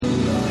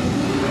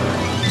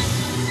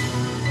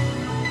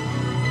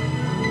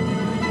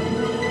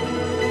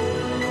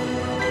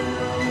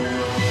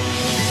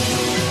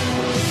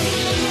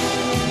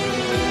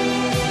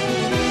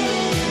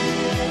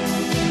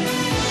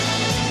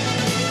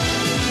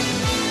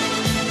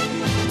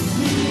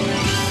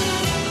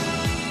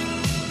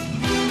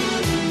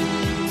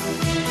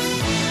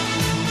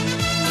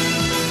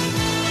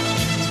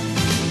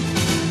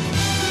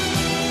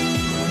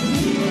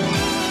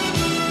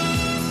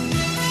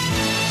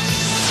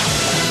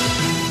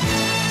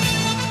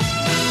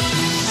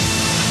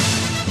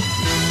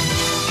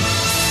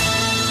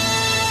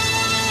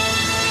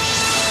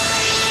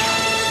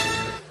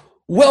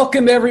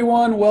Welcome,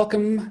 everyone.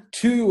 Welcome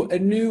to a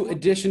new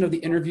edition of the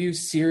interview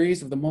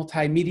series of the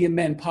Multimedia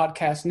Men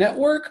Podcast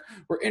Network.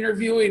 We're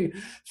interviewing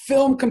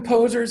film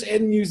composers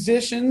and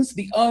musicians.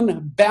 The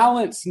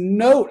Unbalanced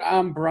Note.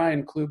 I'm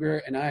Brian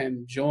Kluger, and I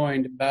am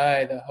joined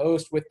by the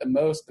host with the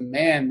most, the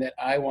man that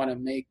I want to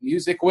make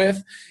music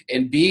with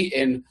and be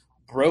in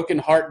broken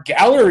heart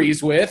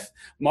galleries with,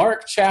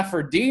 Mark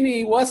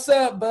Chaffardini. What's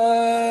up,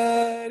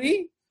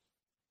 buddy?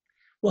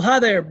 Well, hi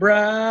there,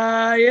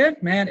 Brian.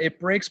 Man, it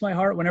breaks my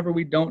heart whenever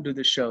we don't do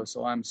the show,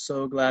 so I'm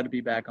so glad to be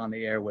back on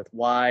the air with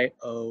YOW.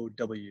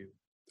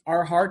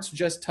 Our hearts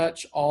just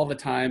touch all the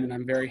time, and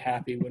I'm very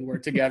happy when we're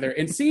together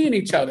and seeing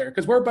each other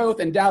because we're both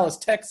in Dallas,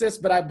 Texas,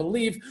 but I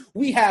believe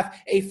we have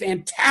a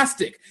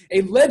fantastic,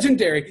 a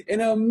legendary,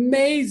 an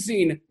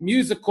amazing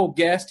musical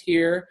guest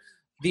here,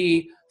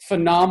 the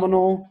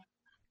phenomenal,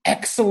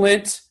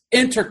 excellent,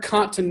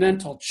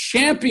 intercontinental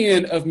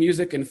champion of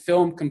music and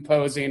film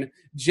composing,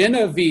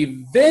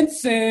 Genevieve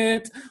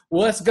Vincent.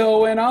 What's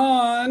going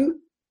on?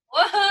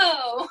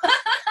 Whoa.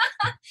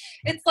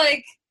 It's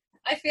like,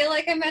 I feel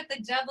like I'm at the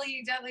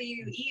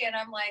WWE and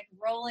I'm like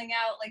rolling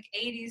out like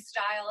 80s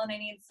style and I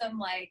need some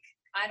like,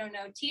 I don't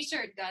know,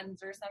 t-shirt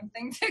guns or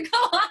something to go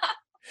off.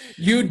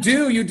 You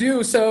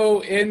do.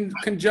 So in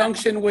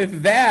conjunction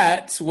with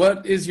that,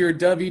 what is your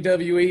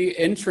WWE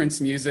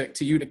entrance music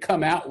to you to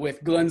come out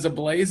with Guns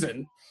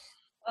A-Blazing?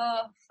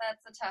 Oh,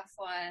 that's a tough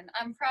one.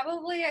 I'm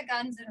probably a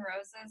Guns N'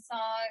 Roses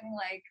song,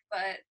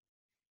 but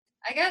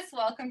I guess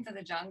Welcome to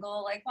the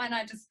Jungle. Why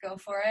not just go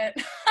for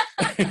it?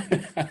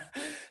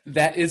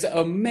 That is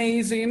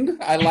amazing.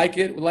 I like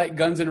it. We like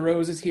Guns N'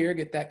 Roses here.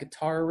 Get that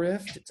guitar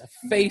riff. It's a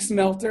face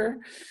melter.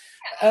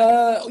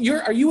 Are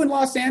you in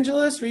Los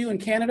Angeles? Are you in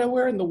Canada?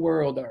 Where in the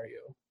world are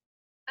you?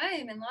 I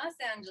am in Los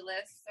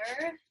Angeles,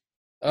 sir.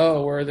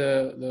 Oh, where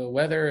the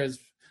weather is.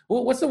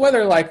 Well, what's the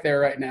weather like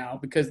there right now?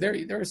 Because there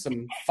are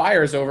some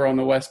fires over on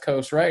the West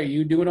Coast, right? Are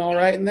you doing all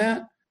right in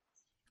that?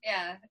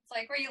 Yeah, it's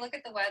like where you look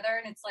at the weather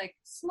and it's like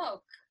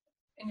smoke,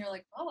 and you're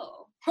like,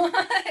 oh,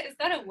 is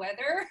that a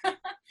weather? Yeah,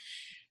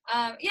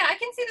 I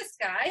can see the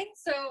sky,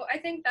 so I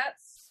think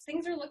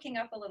things are looking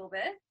up a little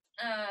bit,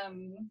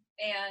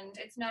 and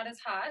it's not as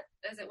hot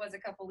as it was a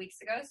couple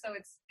weeks ago, so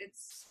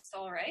it's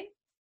all right.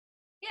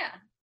 Yeah.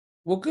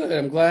 Well, good.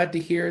 I'm glad to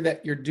hear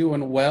that you're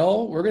doing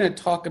well. We're going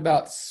to talk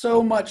about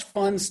so much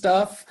fun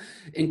stuff,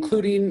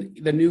 including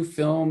the new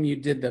film you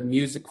did the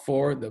music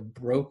for, the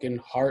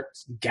Broken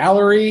Hearts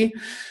Gallery.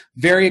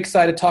 Very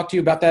excited to talk to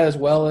you about that, as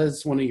well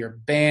as one of your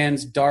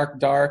bands, Dark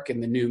Dark,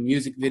 and the new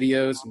music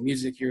videos and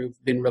music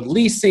you've been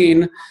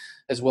releasing,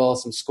 as well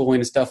as some schooling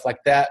and stuff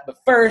like that. But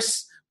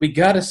first, we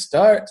got to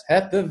start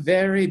at the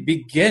very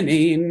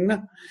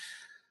beginning.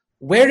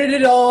 Where did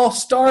it all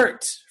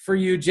start for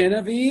you,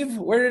 Genevieve?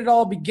 Where did it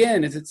all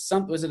begin?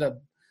 Was it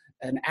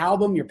an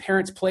album your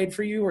parents played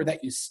for you, or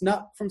that you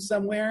snuck from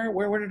somewhere?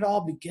 Where did it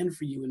all begin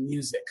for you in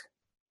music?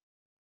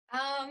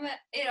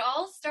 It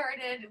all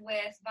started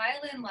with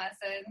violin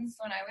lessons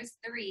when I was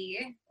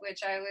 3,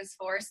 which I was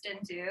forced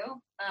into,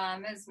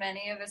 as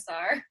many of us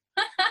are.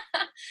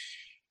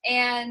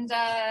 And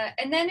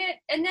then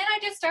I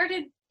just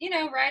started,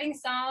 writing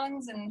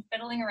songs and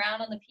fiddling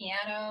around on the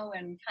piano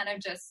and kind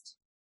of just.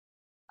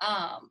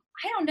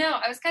 I don't know.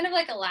 I was kind of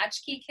like a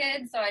latchkey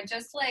kid, so I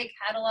just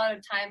had a lot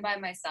of time by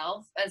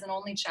myself as an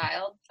only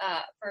child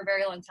for a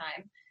very long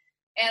time.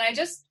 And I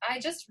just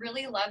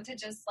really loved to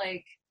just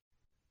I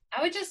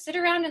would just sit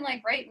around and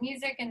write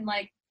music and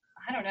I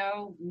don't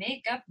know,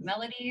 make up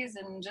melodies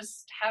and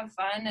just have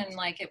fun, and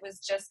it was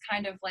just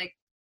kind of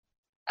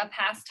a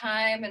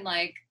pastime, and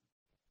I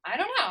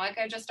don't know,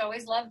 I just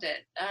always loved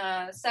it.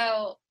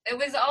 So it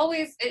was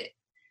always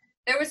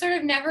there was sort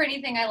of never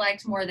anything I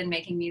liked more than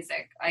making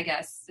music, I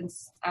guess,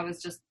 since I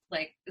was just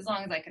as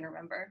long as I can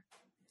remember.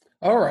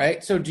 All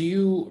right. So do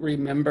you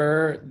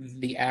remember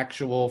the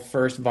actual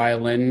first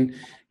violin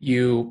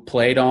you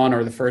played on,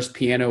 or the first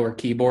piano or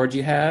keyboard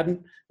you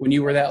had when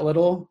you were that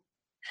little?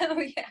 Oh,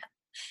 yeah.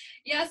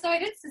 Yeah, so I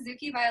did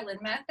Suzuki Violin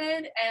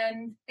Method,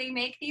 and they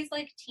make these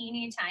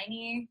teeny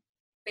tiny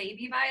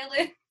baby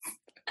violins.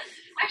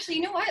 Actually,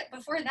 you know what?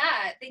 Before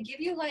that, they give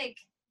you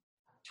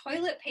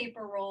toilet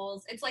paper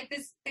rolls. It's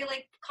this, they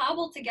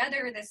cobble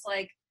together this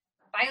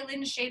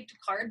violin shaped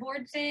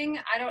cardboard thing.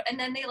 And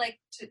then they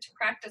to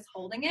practice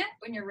holding it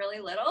when you're really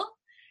little.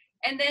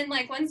 And then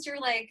once you're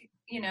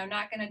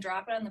not gonna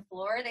drop it on the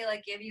floor, they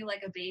give you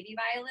a baby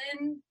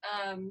violin.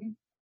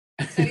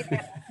 So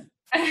yeah.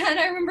 And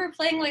I remember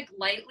playing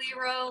Lightly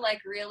Row,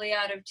 really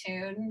out of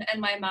tune, and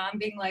my mom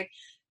being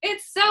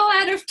it's so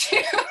out of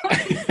tune.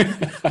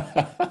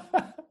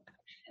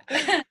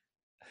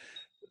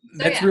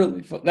 That's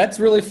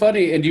really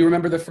funny. And do you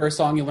remember the first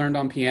song you learned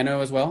on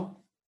piano as well?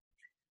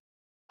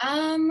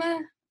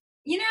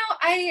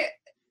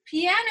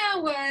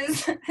 Piano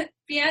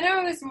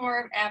was more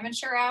of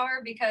amateur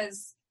hour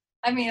because,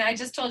 I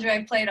just told you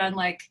I played on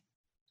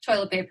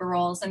toilet paper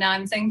rolls, and now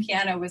I'm saying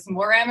piano was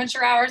more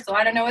amateur hour, so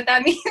I don't know what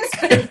that means.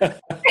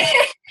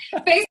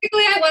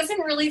 Basically, I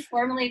wasn't really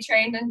formally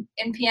trained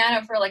in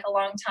piano for a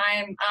long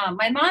time.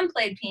 My mom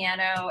played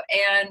piano,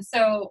 and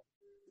so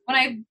when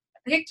I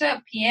picked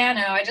up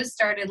piano, I just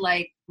started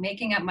like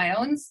making up my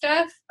own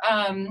stuff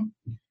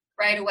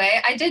right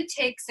away. I did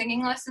take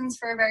singing lessons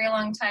for a very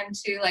long time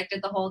too, like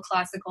did the whole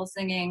classical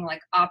singing,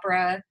 like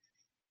opera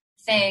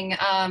thing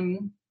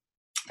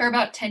for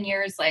about 10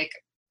 years, like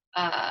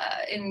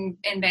in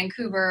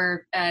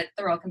Vancouver at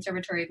the Royal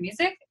Conservatory of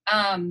Music.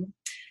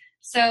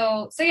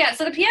 So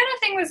the piano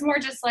thing was more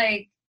just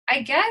like,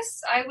 I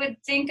guess I would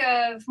think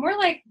of more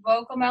like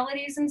vocal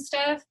melodies and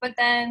stuff, but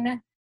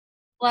then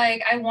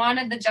like I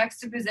wanted the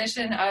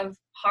juxtaposition of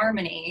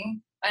harmony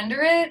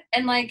under it.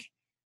 And like,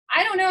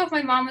 I don't know if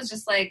my mom was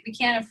just like, we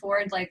can't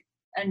afford like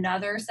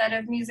another set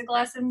of music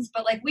lessons,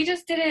 but like we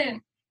just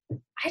didn't,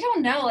 I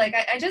don't know, like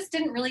I just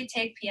didn't really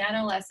take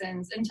piano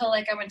lessons until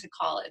like I went to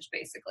college,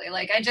 basically.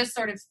 Like I just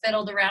sort of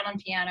fiddled around on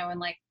piano and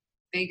like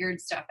figured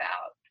stuff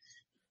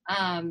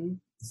out.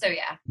 So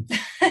yeah.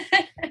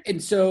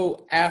 And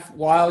so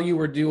while you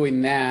were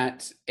doing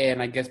that,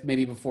 and I guess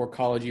maybe before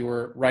college, you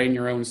were writing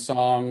your own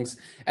songs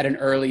at an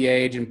early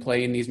age and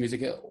playing these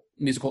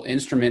musical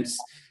instruments.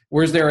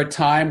 Was there a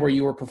time where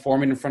you were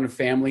performing in front of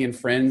family and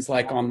friends,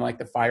 like on like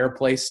the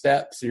fireplace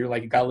steps? And you're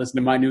like, you got to listen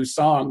to my new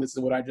song. This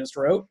is what I just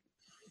wrote.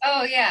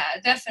 Oh yeah,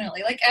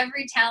 definitely. Like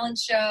every talent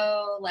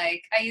show,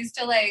 like I used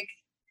to like,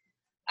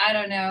 I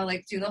don't know,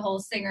 like do the whole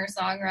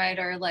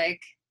singer-songwriter, like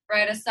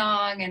write a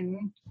song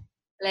and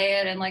play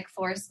it and like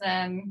force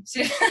them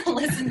to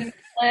listen to me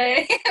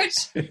play.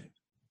 Which,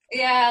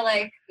 yeah,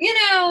 like, you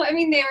know, I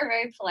mean, they were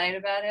very polite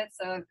about it,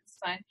 so it's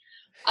fine.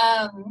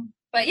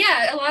 But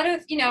yeah, a lot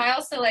of, you know, I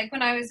also like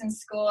when I was in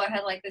school, I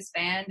had like this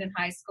band in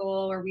high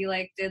school where we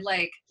like did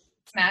like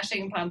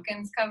Smashing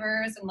Pumpkins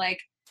covers and like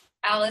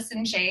Alice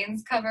in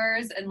Chains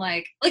covers and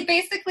like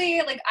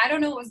basically like I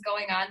don't know what was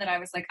going on that I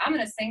was like, I'm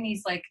gonna sing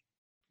these like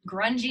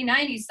grungy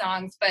 90s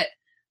songs, but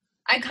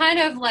I kind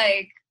of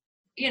like,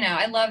 you know,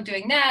 I love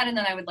doing that. And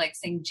then I would like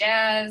sing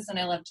jazz, and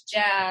I loved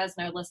jazz,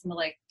 and I would listen to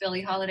like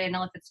Billie Holiday and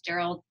Ella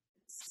Fitzgerald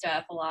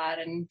stuff a lot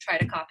and try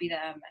to copy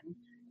them. And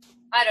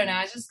I don't know,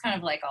 I was just kind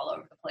of like all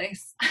over the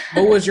place.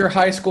 What was your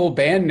high school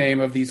band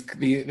name of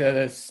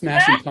the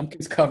Smashing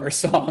Pumpkins cover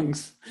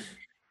songs?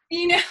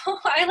 You know,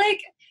 I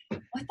like,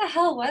 what the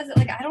hell was it?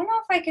 Like, I don't know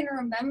if I can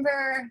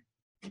remember.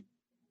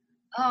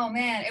 Oh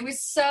man, it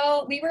was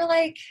so, we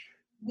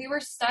were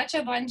such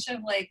a bunch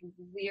of like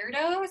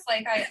weirdos.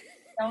 Like, I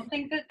don't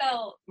think that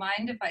they'll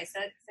mind if I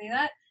say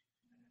that.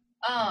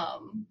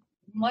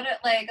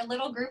 Like a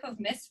little group of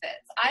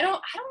misfits. I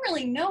don't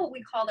really know what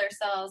we called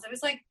ourselves. It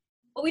was like,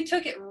 but we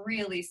took it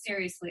really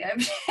seriously. I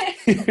mean,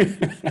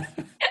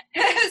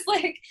 it was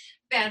like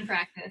band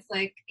practice,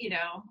 like, you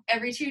know,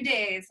 every 2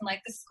 days, and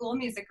like the school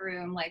music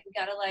room, like we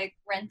gotta like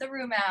rent the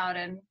room out,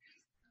 and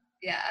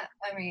yeah,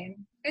 I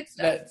mean, good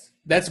stuff.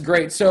 That's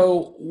great.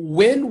 So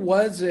when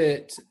was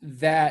it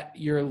that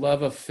your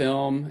love of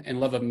film and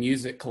love of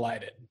music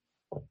collided?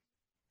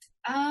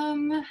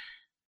 I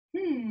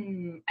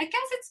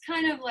guess it's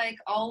kind of like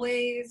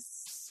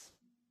always,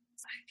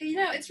 you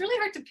know, it's really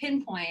hard to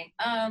pinpoint.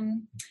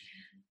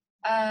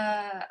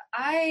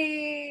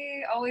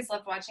 I always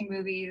loved watching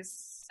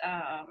movies,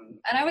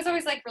 and I was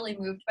always like really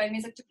moved by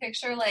music to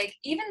picture, like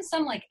even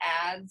some like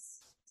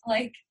ads,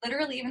 like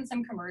literally even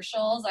some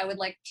commercials, I would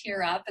like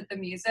tear up at the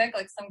music,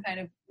 like some kind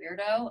of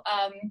weirdo.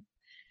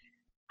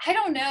 I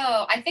don't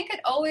know. I think it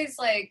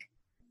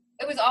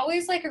was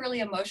always like really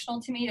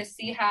emotional to me to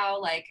see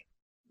how like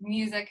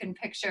music and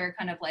picture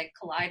kind of like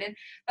collided.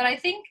 But I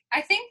think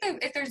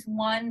that if there's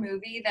one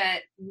movie that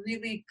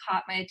really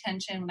caught my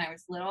attention when I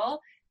was little,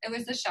 it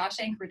was The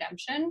Shawshank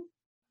Redemption.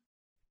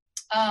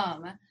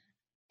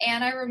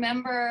 And I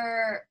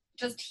remember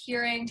just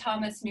hearing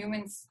Thomas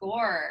Newman's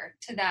score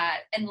to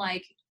that, and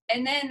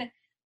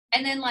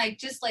then like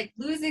just like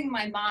losing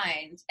my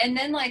mind, and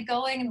then like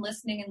going and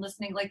listening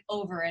like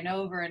over and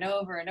over and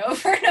over and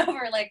over and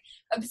over, like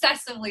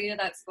obsessively to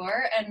that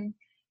score. And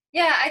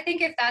yeah, I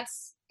think if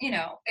that's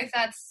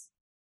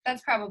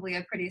probably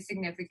a pretty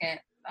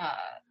significant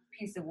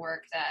piece of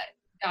work that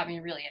got me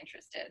really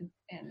interested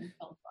in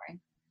film scoring.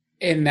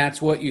 And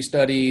that's what you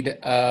studied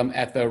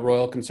at the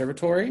Royal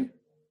Conservatory?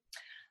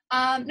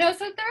 No, so at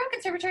the Royal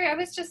Conservatory, I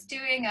was just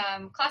doing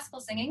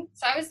classical singing.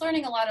 So I was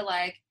learning a lot of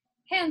like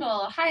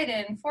Handel,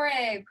 Haydn,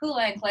 Fauré,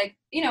 Poulenc, like,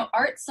 you know,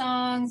 art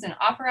songs and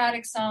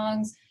operatic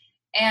songs.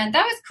 And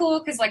that was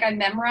cool because like I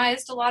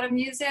memorized a lot of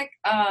music,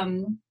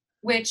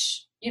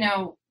 which, you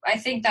know, I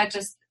think that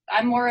just,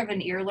 I'm more of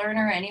an ear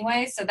learner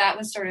anyway. So that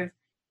was sort of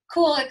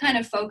cool. It kind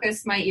of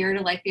focused my ear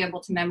to like be able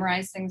to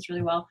memorize things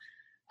really well.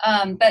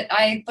 But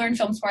I learned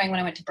film scoring when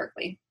I went to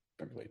Berkeley.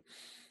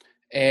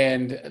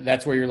 And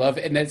that's where your love.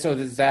 And then, so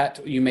is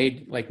that, you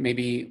made like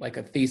maybe like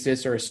a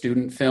thesis or a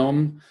student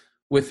film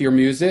with your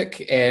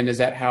music? And is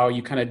that how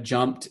you kind of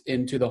jumped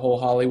into the whole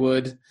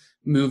Hollywood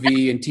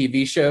movie and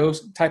TV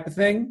shows type of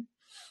thing?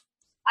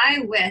 I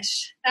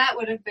wish that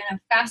would have been a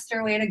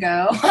faster way to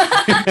go.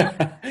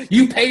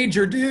 You paid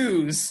your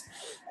dues.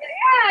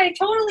 Yeah, I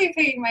totally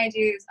paid my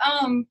dues.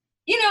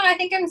 You know, I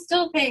think I'm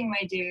still paying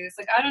my dues.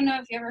 Like, I don't know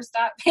if you ever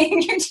stop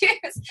paying your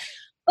dues,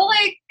 but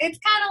like, it's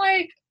kind of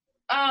like,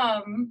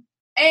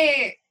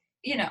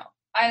 you know,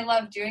 I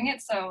love doing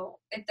it, so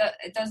it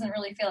doesn't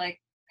really feel like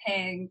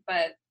paying.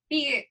 But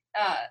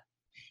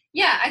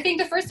yeah, I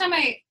think the first time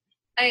I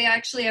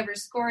actually ever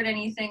scored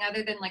anything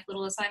other than like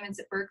little assignments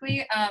at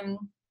Berkeley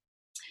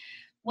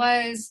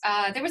was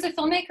there was a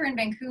filmmaker in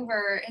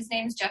Vancouver. His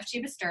name's Jeff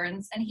Chiba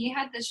Stearns, and he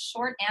had this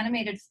short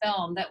animated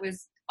film that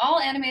was all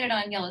animated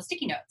on yellow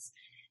sticky notes.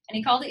 And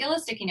he called it Yellow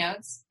Sticky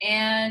Notes.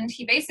 And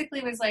he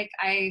basically was like,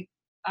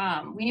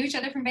 we knew each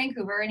other from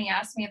Vancouver, and he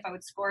asked me if I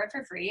would score it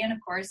for free. And of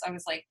course, I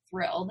was like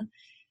thrilled.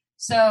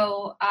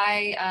 So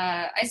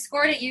I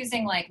scored it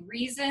using like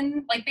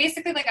Reason. Like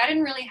basically, like I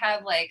didn't really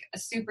have like a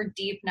super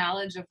deep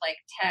knowledge of like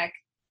tech,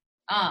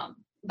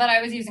 but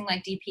I was using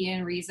like DP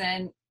and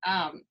Reason,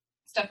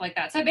 stuff like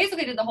that. So I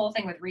basically did the whole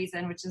thing with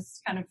Reason, which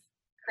is kind of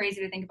crazy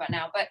to think about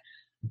now.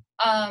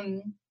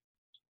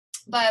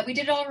 But we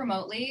did it all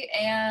remotely,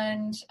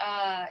 and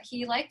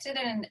he liked it,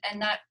 and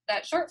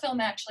that short film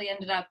actually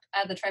ended up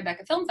at the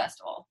Tribeca Film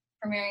Festival,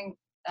 premiering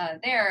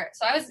there.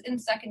 So I was in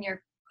second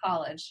year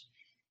college,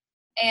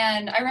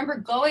 and I remember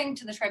going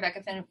to the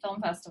Tribeca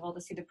Film Festival to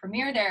see the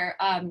premiere there,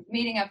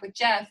 meeting up with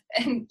Jeff,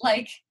 and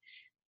like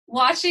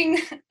watching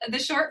the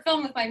short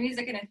film with my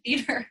music in a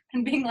theater,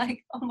 and being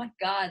like, oh my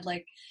God,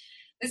 like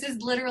this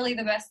is literally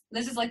the best.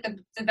 This is like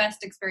the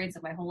best experience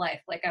of my whole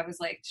life. Like I was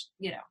like,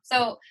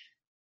 so.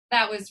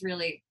 That was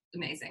really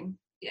amazing.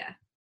 Yeah.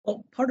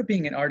 Well, part of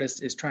being an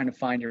artist is trying to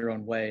find your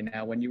own way.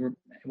 Now, when you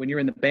were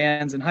in the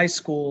bands in high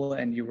school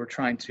and you were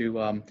trying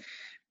to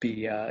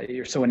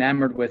you're so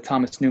enamored with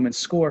Thomas Newman's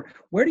score,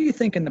 where do you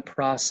think in the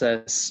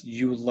process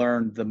you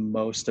learned the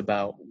most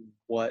about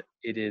what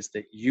it is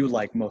that you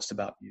like most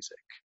about music?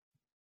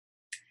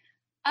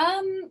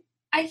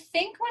 I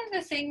think one of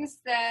the things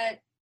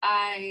that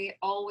I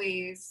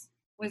always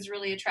was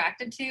really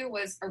attracted to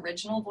was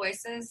original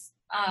voices.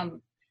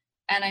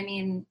 And I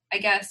mean, I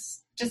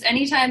guess just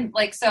anytime,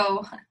 like,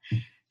 so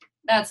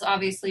that's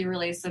obviously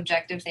really a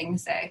subjective thing to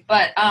say,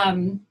 but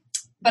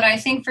I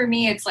think for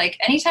me, it's like,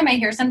 anytime I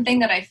hear something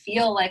that I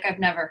feel like I've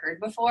never heard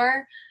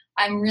before,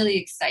 I'm really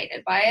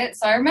excited by it.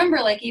 So I remember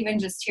like, even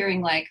just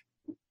hearing like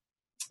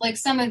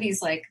some of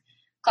these like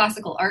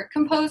classical art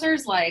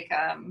composers, like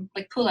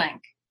Poulenc,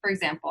 for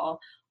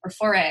example, or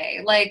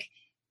Fauré, like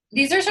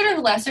these are sort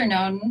of lesser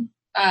known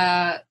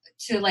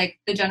to like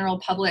the general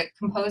public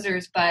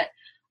composers, but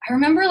I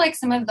remember like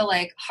some of the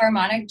like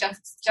harmonic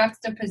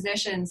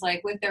juxtapositions,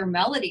 like with their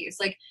melodies,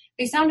 like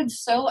they sounded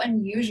so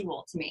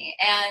unusual to me.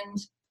 And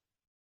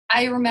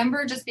I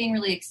remember just being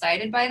really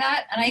excited by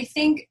that. And I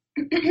think,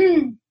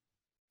 the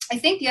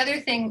other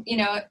thing,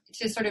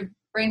 to sort of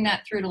bring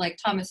that through to like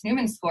Thomas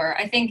Newman's score,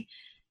 I think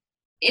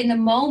in the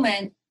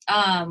moment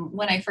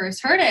when I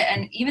first heard it,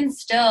 and even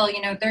still,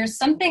 there's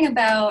something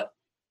about,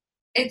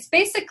 it's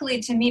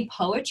basically to me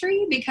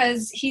poetry,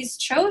 because he's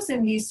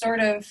chosen these sort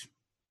of,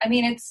 I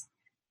mean,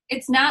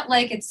 it's not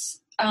like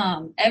it's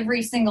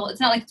it's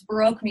not like it's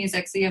Baroque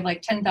music, so you have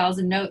like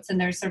 10,000 notes and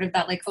there's sort of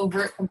that like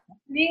overt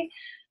complexity,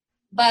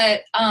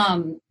 but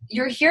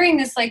you're hearing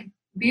this like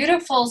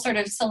beautiful sort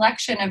of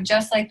selection of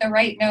just like the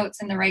right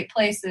notes in the right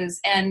places,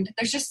 and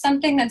there's just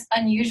something that's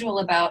unusual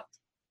about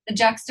the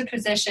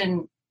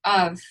juxtaposition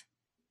of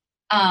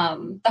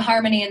the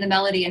harmony and the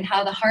melody, and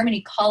how the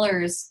harmony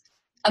colors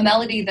a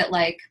melody that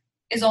like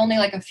is only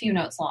like a few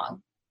notes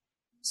long.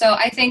 So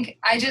I think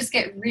I just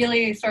get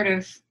really sort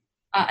of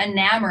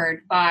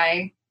enamored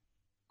by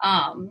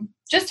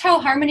just how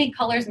harmony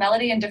colors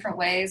melody in different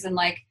ways, and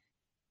like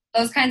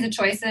those kinds of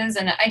choices.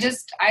 And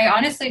I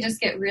honestly just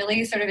get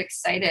really sort of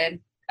excited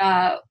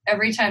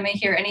every time I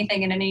hear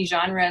anything in any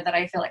genre that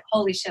I feel like,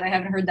 holy shit, I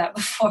haven't heard that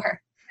before.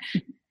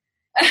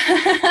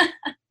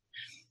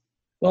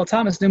 Well,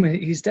 Thomas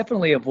Newman, he's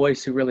definitely a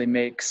voice who really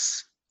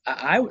makes,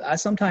 I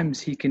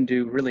sometimes he can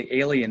do really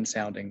alien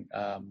sounding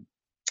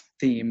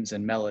themes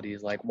and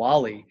melodies. Like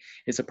Wally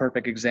is a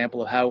perfect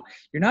example of how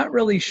you're not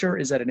really sure,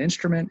 is that an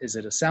instrument? Is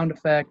it a sound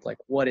effect? Like,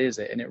 what is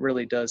it? And it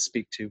really does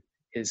speak to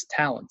his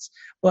talents.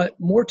 But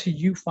more to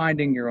you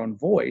finding your own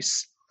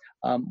voice,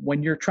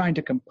 when you're trying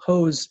to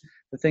compose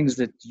the things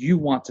that you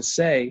want to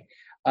say,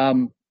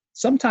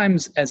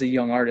 sometimes as a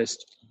young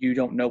artist, you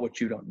don't know what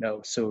you don't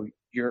know. So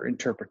your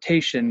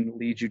interpretation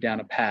leads you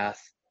down a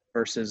path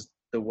versus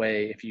the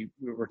way if you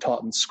were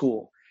taught in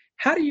school.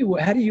 How do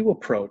you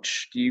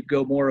approach? Do you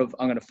go more of,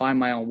 I'm going to find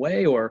my own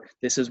way, or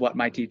this is what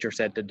my teacher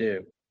said to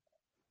do?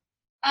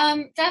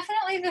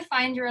 Definitely the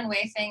find your own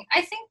way thing.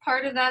 I think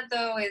part of that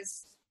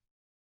is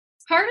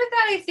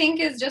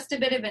just a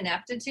bit of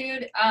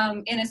ineptitude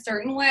in a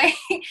certain way,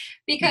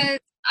 because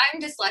I'm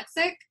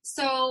dyslexic.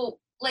 So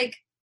like,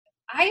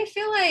 I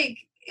feel like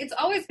it's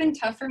always been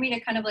tough for me to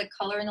kind of like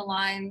color in the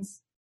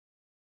lines.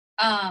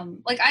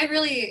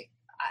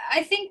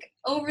 I think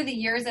over the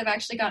years, I've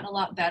actually gotten a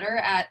lot better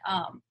at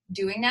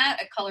doing that,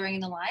 at coloring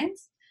in the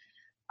lines.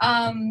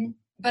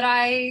 But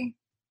I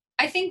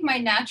think my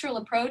natural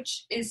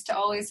approach is to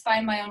always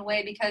find my own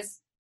way,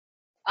 because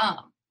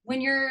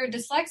when you're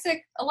dyslexic,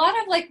 a lot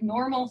of like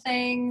normal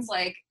things,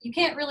 like you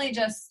can't really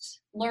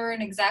just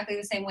learn exactly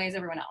the same way as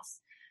everyone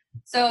else.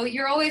 So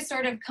you're always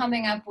sort of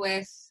coming up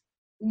with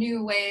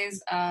new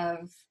ways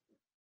of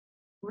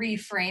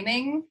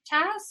reframing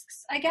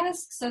tasks, I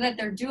guess, so that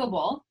they're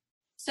doable.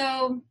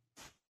 So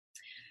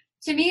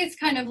to me, it's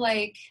kind of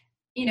like,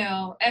 you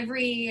know,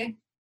 everything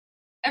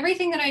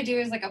that I do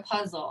is like a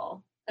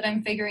puzzle that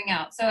I'm figuring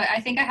out. So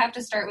I think I have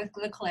to start with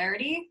the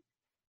clarity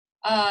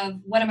of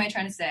what am I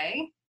trying to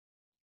say?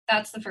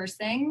 That's the first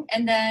thing.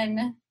 And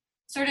then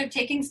sort of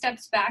taking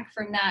steps back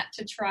from that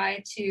to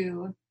try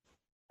to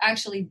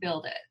actually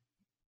build it.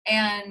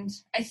 And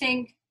I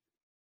think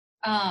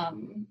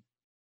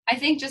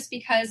just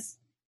because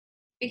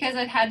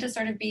I've had to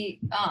sort of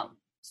be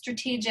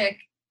strategic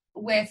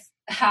with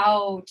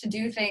how to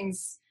do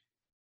things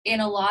in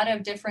a lot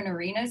of different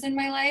arenas in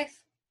my life,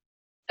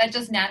 that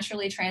just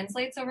naturally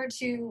translates over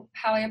to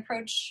how I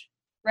approach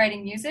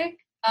writing music.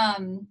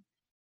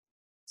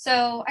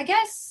 So I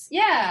guess,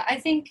 yeah,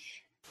 I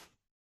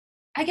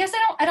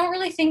don't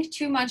really think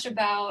too much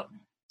about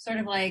sort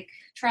of like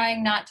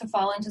trying not to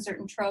fall into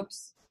certain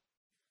tropes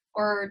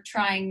or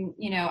trying,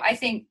 you know, I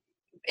think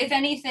if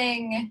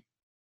anything,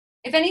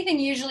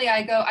 usually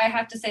I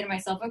have to say to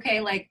myself, okay,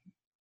 like,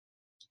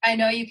 I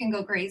know you can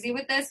go crazy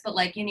with this, but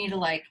like, you need to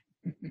like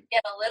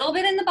get a little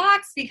bit in the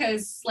box,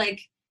 because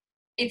like,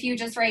 if you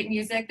just write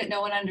music that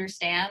no one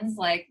understands,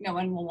 like no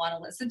one will want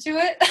to listen to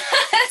it.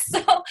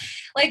 So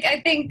like,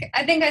 I think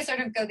I sort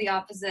of go the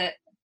opposite.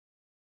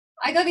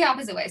 I go the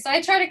opposite way. So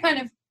I try to kind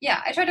of,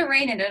 I try to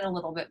rein it in a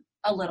little bit,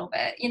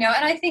 you know,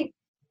 and I think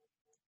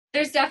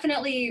there's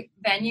definitely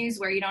venues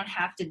where you don't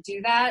have to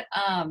do that.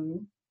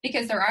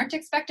 Because there aren't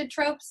expected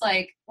tropes.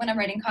 Like when I'm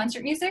writing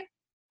concert music,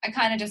 I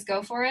kind of just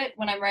go for it.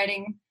 When I'm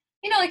writing,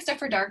 you know, like stuff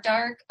for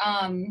Dark,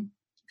 kind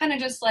of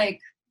just like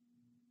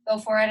go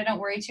for it. I don't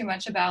worry too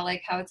much about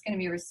like how it's going to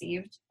be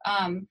received.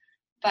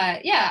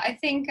 But yeah, I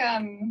think,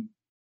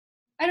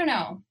 I don't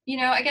know, you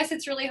know, I guess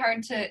it's really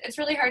hard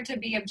to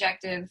be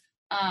objective.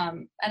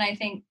 And I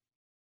think,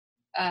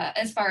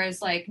 as far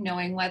as like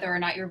knowing whether or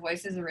not your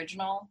voice is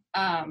original.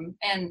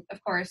 And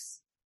of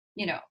course,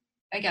 you know,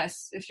 I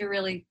guess if you're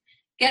really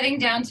getting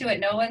down to it,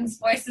 no one's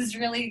voice is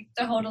really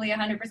totally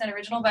 100%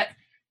 original. But,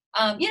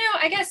 you know,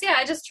 I guess,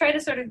 I just try to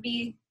sort of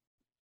be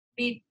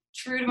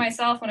true to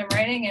myself when I'm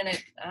writing, and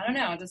it, I don't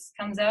know, it just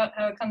comes out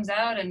how it comes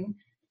out, and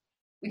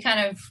we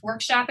kind of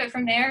workshop it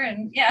from there,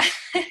 and yeah.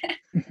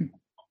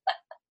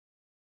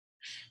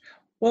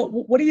 Well,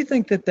 what do you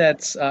think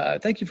that's,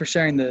 thank you for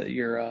sharing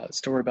your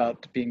story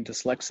about being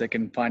dyslexic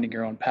and finding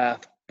your own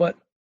path, but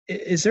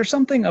is there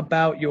something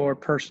about your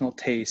personal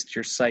taste,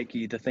 your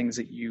psyche, the things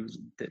that you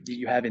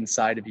have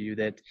inside of you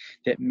that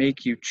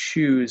make you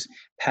choose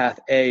path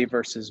A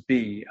versus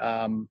B?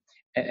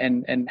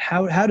 And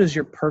how does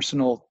your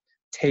personal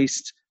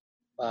taste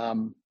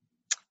and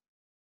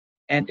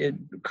it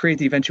create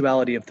the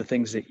eventuality of the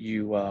things that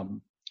you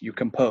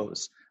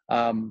compose?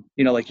 You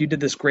know, like you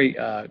did this great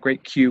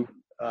cue,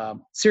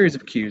 series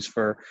of cues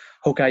for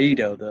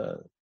Hokkaido,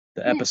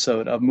 the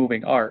episode of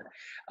Moving Art.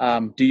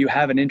 Do you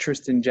have an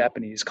interest in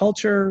Japanese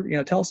culture? You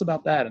know, tell us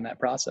about that and that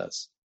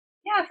process.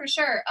 Yeah, for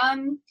sure.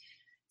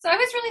 So I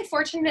was really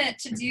fortunate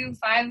to do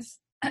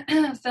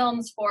 5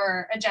 films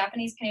for a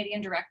Japanese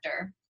Canadian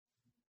director,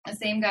 the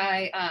same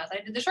guy that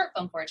I did the short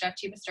film for, Jeff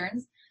Chiba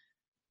Stearns.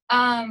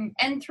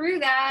 And through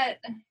that,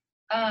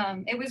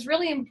 it was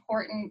really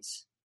important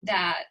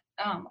that,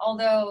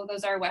 although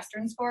those are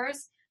Western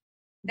scores,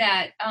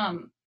 that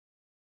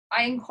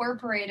I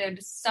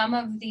incorporated some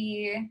of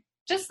the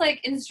just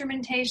like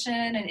instrumentation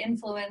and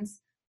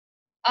influence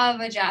of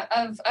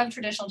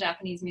traditional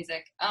Japanese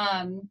music.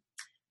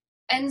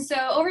 And so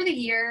over the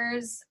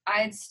years,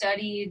 I'd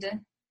studied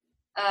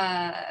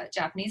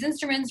Japanese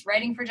instruments,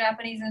 writing for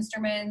Japanese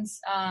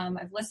instruments.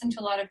 I've listened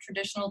to a lot of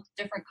traditional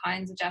different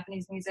kinds of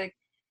Japanese music.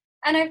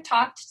 And I've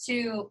talked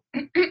to,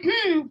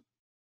 you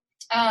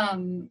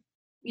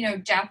know,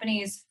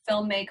 Japanese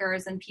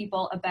filmmakers and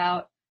people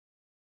about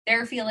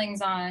their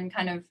feelings on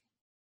kind of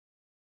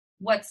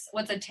what's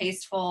a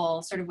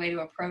tasteful sort of way to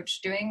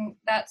approach doing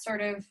that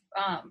sort of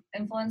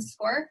influence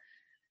score.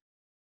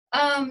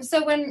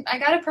 So when I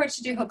got approached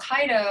to do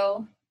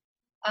Hokkaido,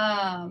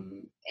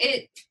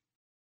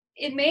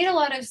 it made a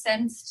lot of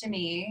sense to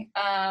me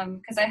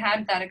because I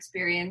had that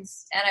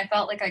experience, and I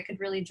felt like I could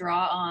really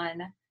draw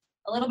on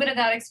a little bit of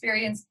that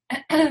experience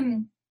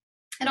and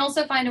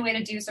also find a way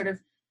to do sort of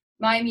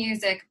my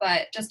music,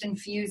 but just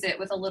infuse it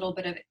with a little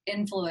bit of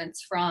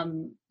influence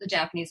from the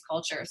Japanese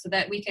culture so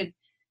that we could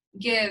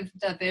give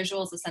the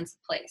visuals a sense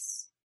of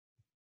place.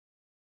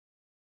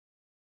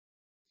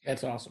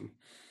 That's awesome.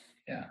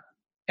 Yeah.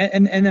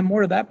 And then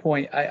more to that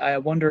point, I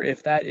wonder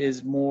if that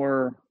is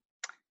more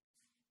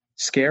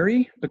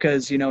scary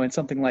because, you know, in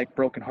something like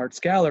Broken Hearts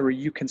Gallery,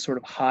 you can sort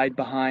of hide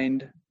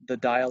behind the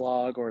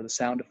dialogue or the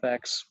sound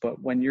effects. But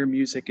when your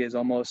music is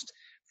almost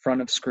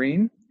front of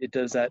screen,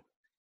 does that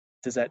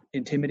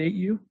intimidate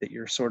you that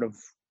you're sort of,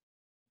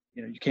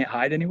 you know, you can't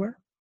hide anywhere?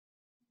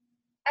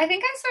 I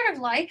think I sort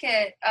of like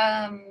it.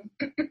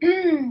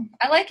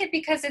 I like it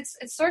because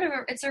it's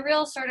a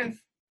real sort of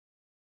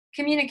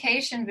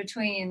communication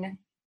between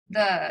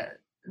the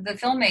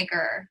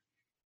filmmaker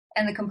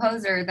and the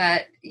composer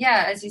that,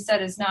 yeah, as you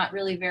said, is not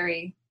really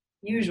very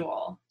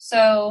usual.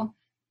 So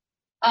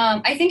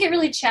I think it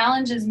really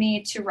challenges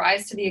me to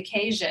rise to the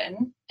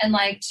occasion and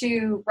like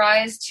to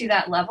rise to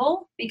that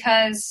level,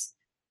 because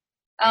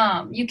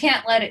you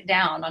can't let it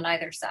down on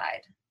either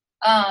side.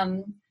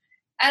 And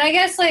I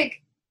guess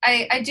like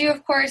I do,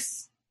 of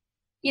course,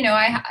 you know,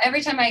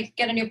 every time I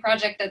get a new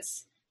project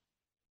that's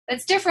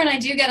different, I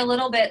do get a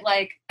little bit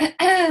like,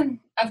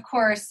 of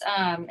course,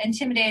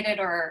 intimidated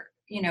or,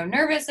 you know,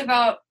 nervous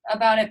about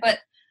it. But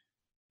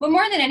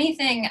more than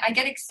anything, I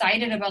get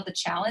excited about the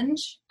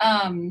challenge.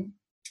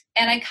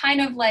 And I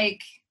kind of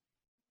like,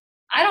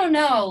 I don't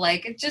know,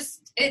 like it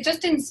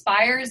just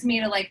inspires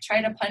me to like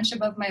try to punch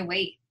above my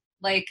weight.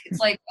 Like, it's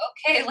like,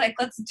 okay, like,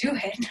 let's do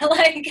it.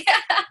 Like,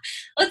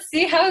 let's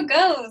see how it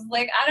goes.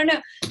 Like, I don't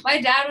know.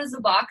 My dad was a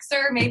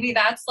boxer. Maybe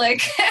that's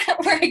like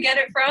where I get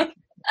it from.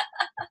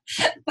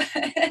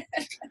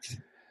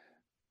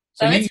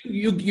 So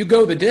you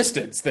go the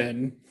distance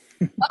then.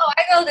 Oh,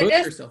 I go the Push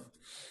distance. yourself.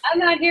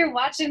 I'm out here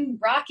watching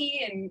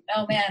Rocky, and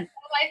oh man, some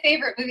of my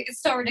favorite movies.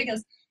 It's so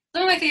ridiculous.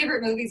 Some of my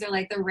favorite movies are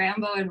like the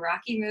Rambo and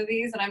Rocky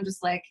movies, and I'm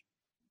just like,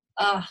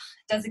 oh,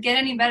 does it get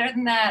any better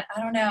than that?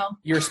 I don't know.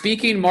 You're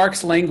speaking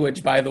Mark's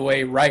language, by the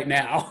way, right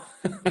now.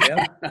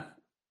 Yeah.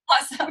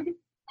 Awesome.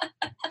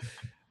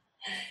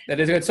 That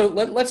is good. So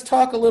let's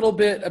talk a little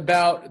bit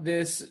about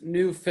this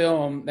new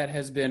film that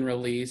has been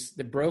released,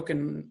 The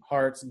Broken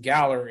Hearts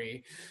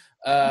Gallery.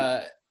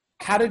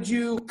 How did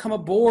you come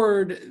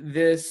aboard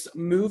this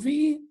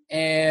movie?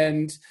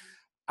 And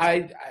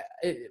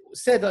it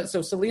said that,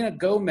 so Selena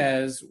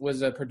Gomez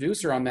was a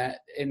producer on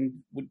that. And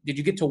did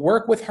you get to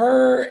work with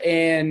her?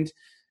 And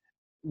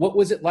what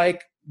was it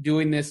like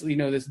doing this, you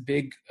know, this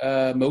big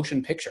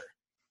motion picture?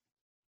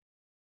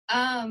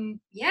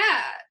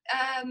 Yeah.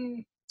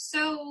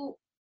 So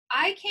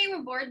I came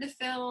aboard the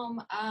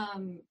film.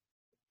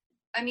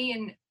 I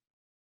mean,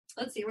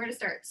 let's see where to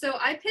start. So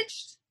I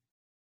pitched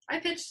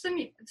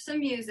some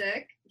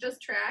music,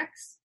 just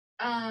tracks.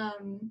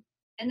 And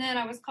then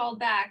I was called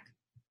back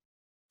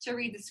to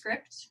read the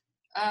script.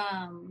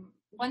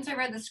 Once I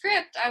read the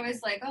script, I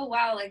was like, oh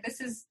wow, like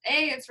this is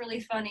it's really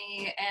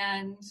funny.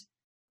 And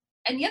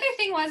the other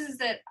thing is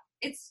that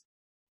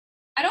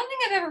I don't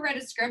think I've ever read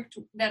a script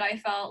that I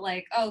felt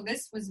like, oh,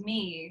 this was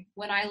me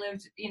when I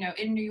lived, you know,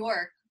 in New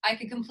York. I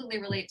could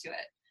completely relate to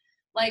it.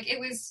 Like it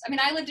was, I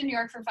mean, I lived in New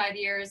York for 5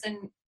 years,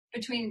 and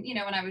between, you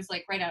know, when I was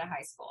like right out of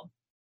high school,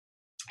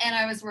 and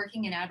I was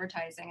working in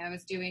advertising. I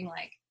was doing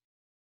like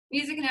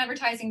music and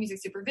advertising, music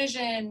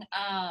supervision,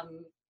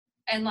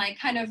 and like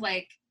kind of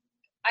like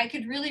I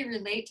could really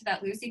relate to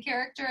that Lucy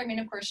character. I mean,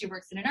 of course, she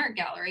works in an art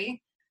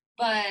gallery,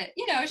 but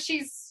you know,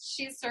 she's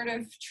sort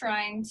of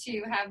trying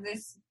to have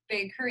this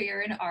big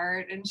career in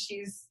art, and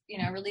she's,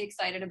 you know, really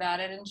excited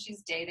about it, and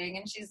she's dating,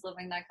 and she's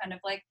living that kind of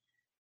like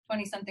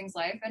 20-something's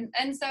life.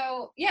 And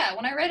so, yeah,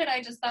 when I read it,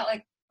 I just thought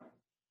like,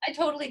 I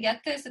totally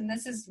get this, and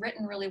this is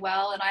written really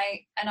well, and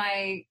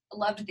I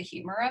loved the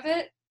humor of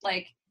it.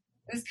 Like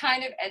it was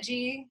kind of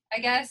edgy, I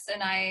guess,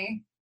 and I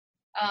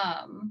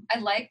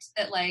liked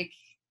that like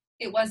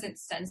it wasn't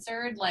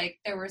censored. Like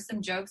there were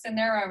some jokes in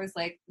there where I was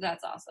like,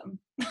 that's awesome.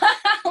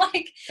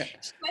 Like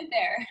she went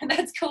there.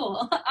 That's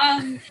cool.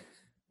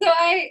 So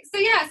I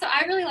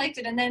really liked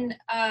it. And then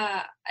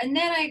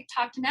I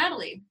talked to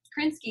Natalie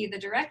Krinsky, the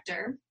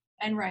director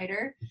and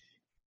writer.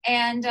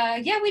 And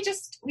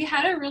we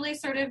had a really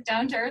sort of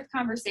down to earth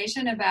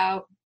conversation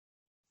about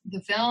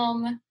the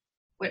film,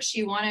 what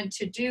she wanted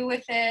to do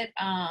with it,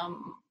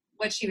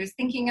 what she was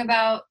thinking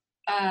about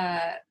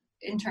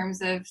in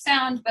terms of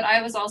sound. But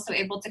I was also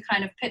able to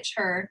kind of pitch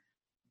her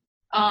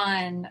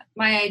on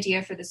my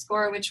idea for the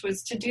score, which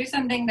was to do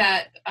something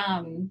that,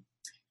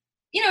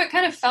 you know, it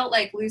kind of felt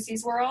like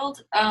Lucy's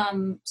World.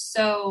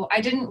 So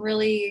I didn't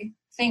really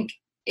think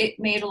it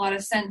made a lot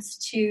of sense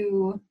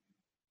to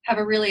have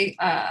a really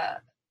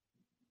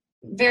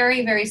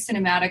very, very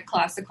cinematic,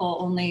 classical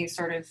only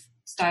sort of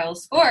style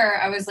score.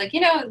 I was like, you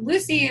know,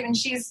 Lucy, I mean,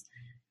 she's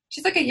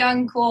like a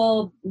young,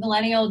 cool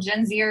millennial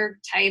Gen Zer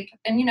type.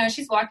 And, you know,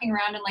 she's walking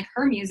around and like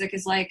her music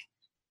is like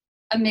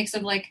a mix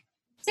of like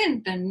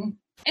synth and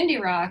indie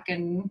rock.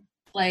 And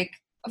like,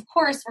 of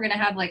course we're going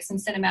to have like some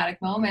cinematic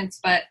moments,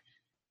 but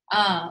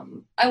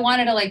I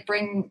wanted to like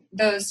bring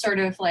those sort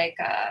of like,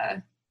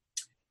 I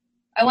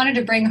wanted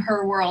to bring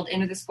her world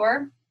into the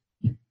score.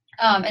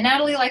 And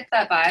Natalie liked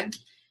that vibe.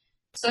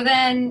 So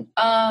then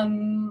I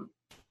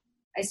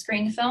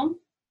screened the film,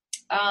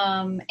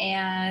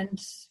 and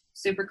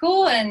super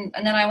cool. And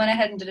then I went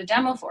ahead and did a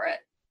demo for it.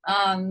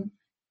 And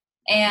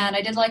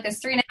I did like this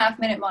 3.5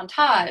 minute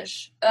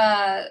montage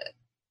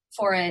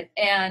for it.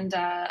 And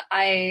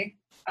that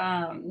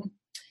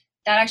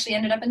actually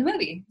ended up in the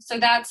movie. So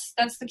that's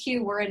the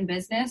cue. We're in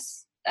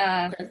business.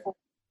 Okay.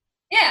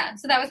 Yeah.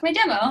 So that was my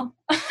demo.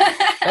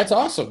 That's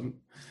awesome.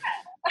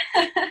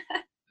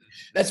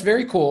 That's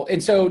very cool.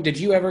 And so did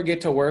you ever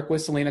get to work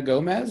with Selena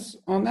Gomez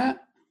on that?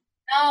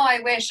 No, I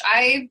wish.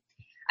 I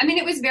mean,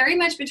 it was very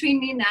much between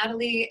me and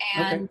Natalie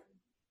and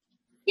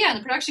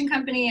the production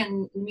company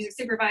and music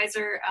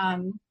supervisor.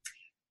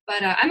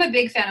 But I'm a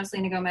big fan of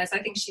Selena Gomez. I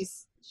think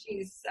she's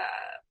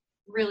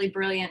really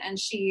brilliant, and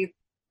she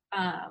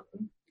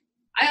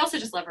I also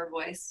just love her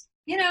voice.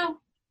 You know,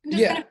 I'm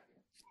just Yeah. gonna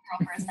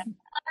girl for a second.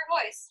 I love her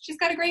voice. She's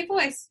got a great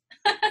voice.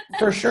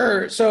 For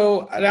sure.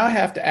 So now I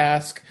have to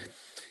ask,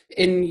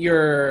 in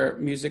your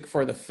music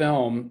for the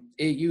film,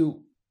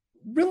 you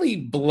really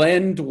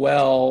blend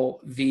well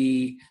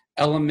the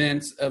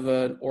elements of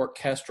an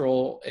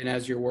orchestral and,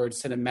 as your word,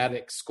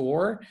 cinematic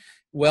score,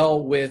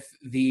 well with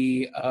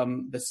the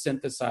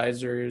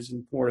synthesizers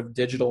and more of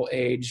digital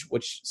age,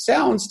 which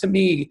sounds to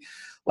me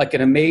like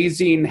an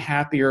amazing,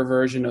 happier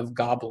version of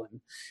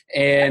Goblin.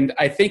 And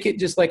I think it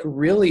just like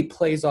really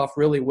plays off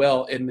really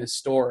well in this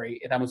story.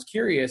 And I was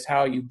curious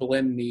how you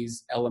blend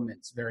these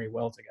elements very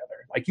well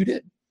together, like you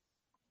did.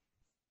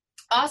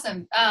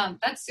 Awesome.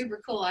 That's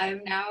super cool.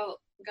 I'm now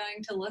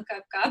going to look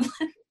up Goblin.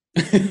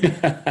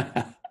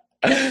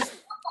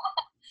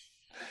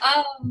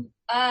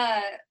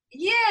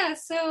 Yeah,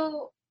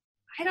 so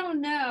I don't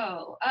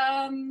know.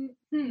 I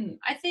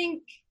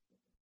think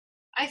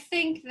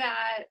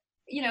that,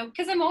 you know,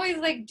 because I'm always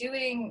like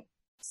doing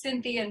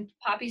synthy and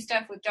poppy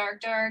stuff with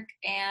Dark Dark,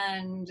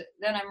 and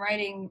then I'm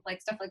writing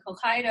like stuff like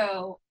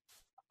Hokkaido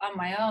on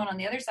my own on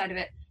the other side of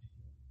it.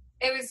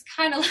 It was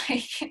kind of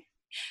like,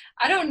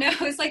 I don't know,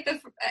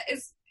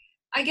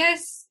 I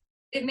guess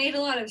it made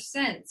a lot of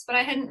sense, but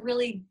I hadn't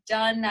really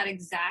done that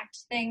exact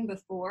thing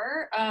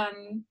before.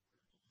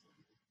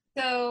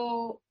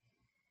 So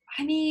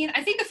I mean,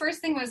 I think the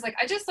first thing was like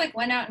I just like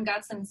went out and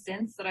got some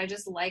synths that I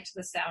just liked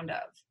the sound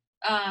of.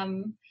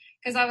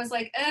 Because I was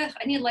like, I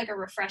need like a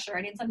refresher.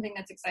 I need something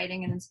that's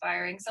exciting and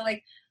inspiring. So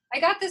like I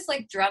got this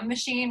like drum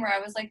machine where I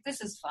was like, this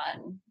is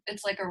fun.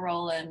 It's like a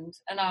Roland.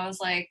 And I was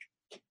like,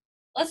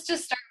 let's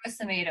just start with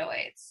some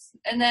 808s.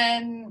 And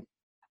then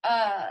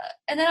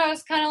I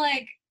was kind of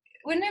like,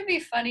 wouldn't it be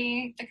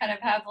funny to kind of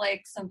have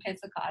like some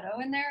pizzicato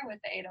in there with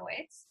the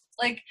 808s?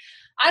 Like,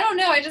 I don't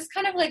know. I just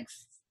kind of like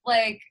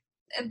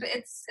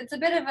it's a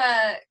bit of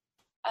a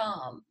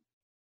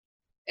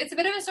it's a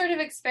bit of a sort of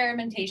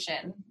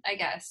experimentation, I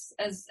guess,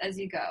 as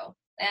you go.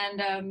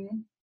 And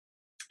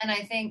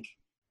I think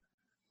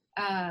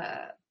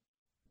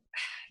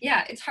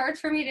yeah, it's hard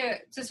for me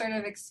to sort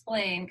of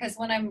explain, because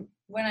when I'm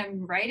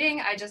writing,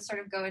 I just sort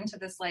of go into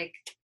this like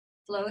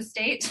flow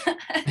state.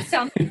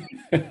 Sounds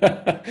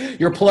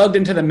You're plugged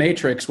into the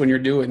matrix when you're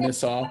doing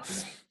this all.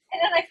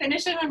 And then I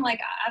finish it and I'm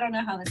like, I don't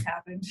know how this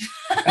happened.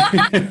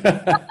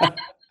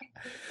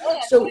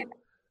 So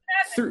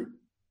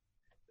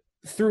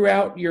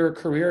throughout your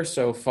career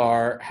so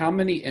far, how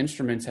many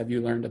instruments have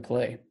you learned to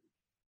play?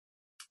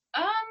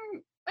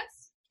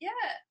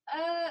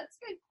 That's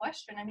a good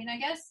question. I mean, I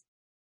guess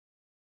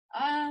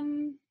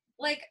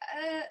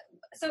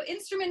so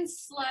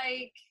instruments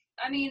like,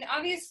 I mean,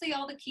 obviously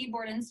all the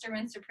keyboard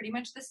instruments are pretty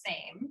much the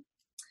same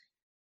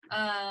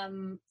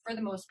for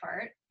the most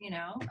part, you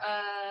know.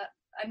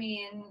 I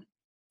mean,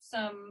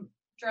 some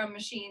drum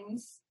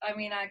machines, I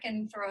mean, I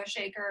can throw a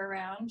shaker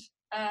around.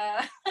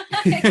 Are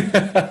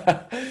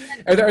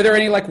there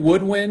any like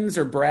woodwinds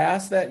or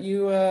brass that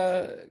you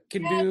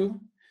can do?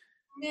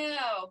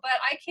 No, but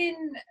I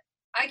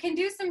can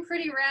do some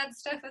pretty rad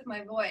stuff with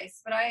my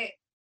voice, but I've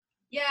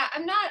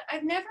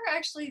never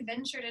actually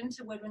ventured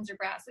into woodwinds or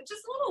brass, which is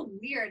a little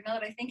weird now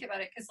that I think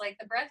about it, because like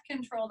the breath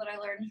control that I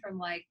learned from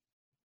like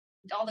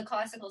all the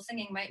classical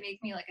singing might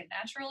make me like a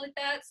natural at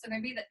that. So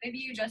maybe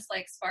you just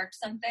like sparked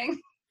something.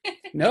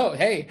 No,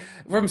 hey,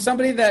 from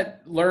somebody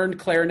that learned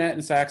clarinet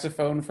and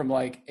saxophone from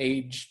like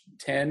age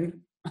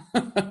 10,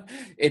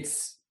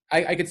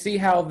 I could see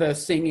how the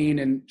singing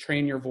and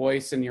train your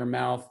voice and your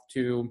mouth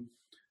to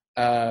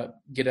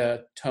get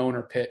a tone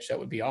or pitch that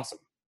would be awesome.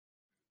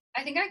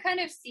 I think I kind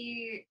of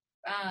see,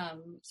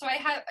 so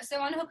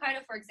on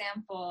Hokkaido, for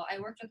example, I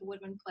worked with a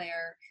woodwind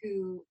player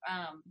who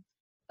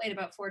played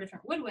about 4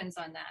 different woodwinds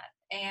on that.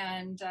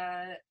 And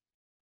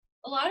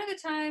a lot of the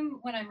time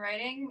when I'm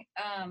writing,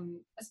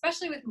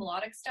 especially with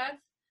melodic stuff,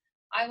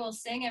 I will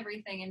sing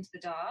everything into the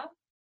DAW,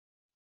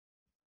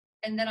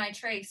 and then I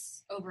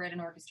trace over it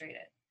and orchestrate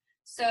it.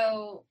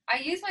 So I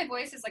use my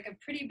voice as like a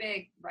pretty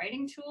big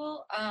writing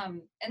tool.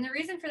 And the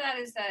reason for that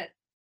is that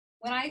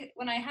when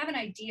I have an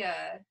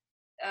idea,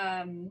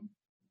 the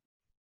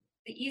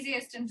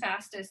easiest and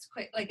fastest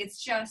quick, like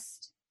it's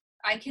just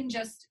I can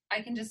just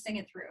sing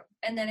it through,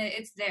 and then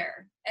it's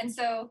there. And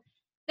so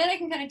then I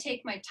can kind of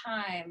take my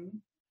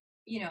time,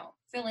 you know,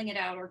 filling it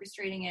out,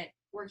 orchestrating it,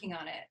 working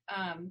on it.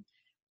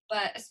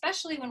 But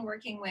especially when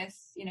working with,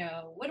 you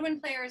know,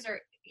 woodwind players,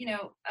 or, you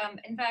know,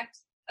 in fact,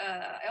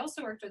 I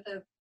also worked with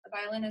a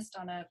violinist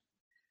on a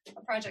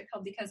project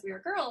called Because We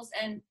Were Girls,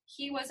 and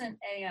he wasn't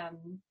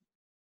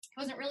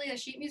really a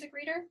sheet music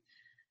reader.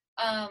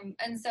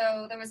 And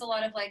so there was a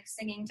lot of like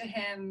singing to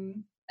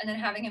him and then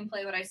having him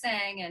play what I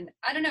sang. And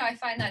I don't know, I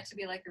find that to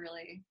be like a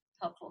really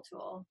helpful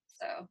tool.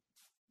 So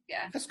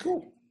yeah. That's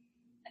cool.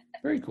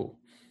 Very cool.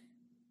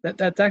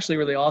 That's actually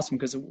really awesome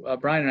because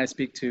Brian and I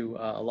speak to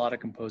a lot of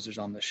composers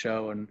on the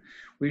show, and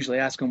we usually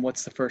ask them,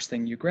 what's the first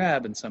thing you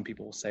grab? And some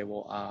people will say,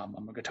 well,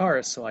 I'm a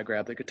guitarist, so I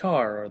grab the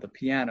guitar or the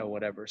piano,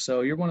 whatever.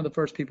 So you're one of the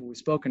first people we've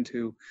spoken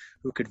to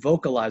who could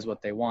vocalize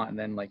what they want, and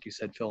then, like you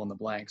said, fill in the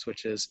blanks,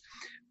 which is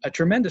a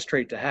tremendous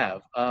trait to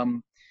have.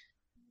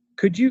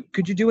 Could you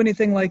do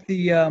anything like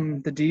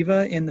the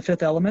diva in The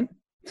Fifth Element?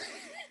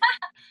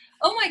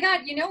 Oh my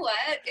God, you know what?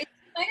 It's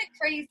kind of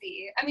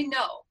crazy. I mean,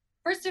 no.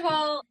 First of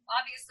all,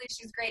 obviously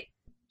she's great.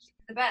 She's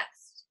the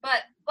best.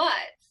 But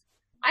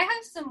I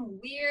have some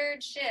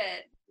weird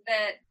shit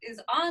that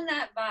is on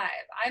that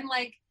vibe. I'm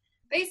like,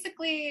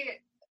 basically,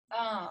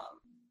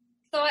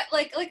 so I,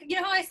 like, you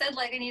know how I said,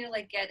 like, I need to,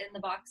 like, get in the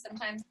box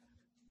sometimes?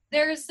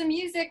 There's some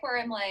music where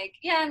I'm like,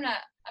 yeah, I'm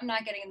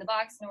not getting in the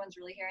box. No one's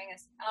really hearing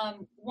this.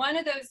 One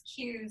of those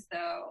cues,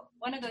 though,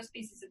 one of those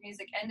pieces of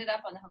music ended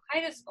up on the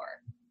Hokkaido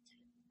score.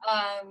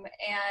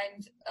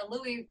 And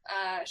Louis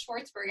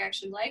Schwartzberg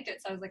actually liked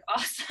it, so I was like,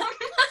 awesome.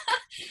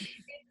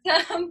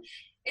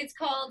 It's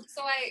called,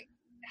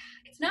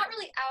 it's not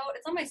really out,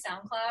 it's on my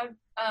SoundCloud,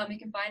 you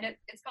can find it.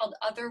 It's called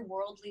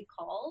Otherworldly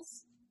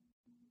Calls,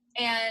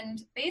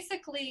 and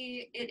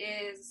basically it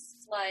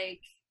is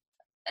like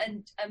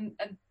a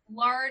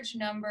large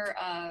number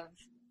of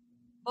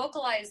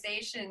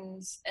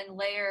vocalizations and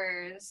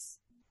layers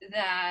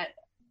that,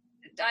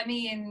 I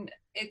mean,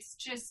 it's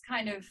just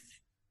kind of,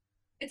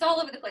 it's all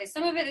over the place.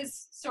 Some of it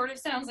is sort of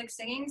sounds like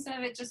singing. Some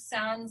of it just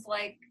sounds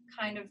like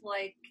kind of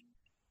like,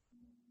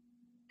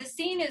 the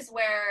scene is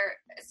where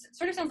it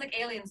sort of sounds like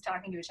aliens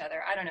talking to each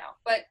other. I don't know.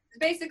 But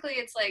basically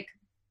it's like,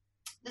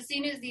 the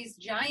scene is these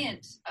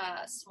giant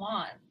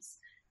swans,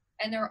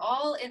 and they're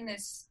all in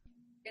this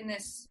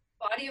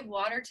body of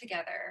water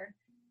together.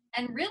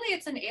 And really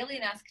it's an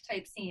alien-esque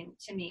type scene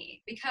to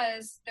me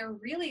because they're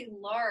really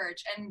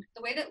large. And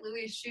the way that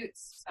Louis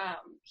shoots,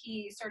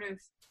 he sort of,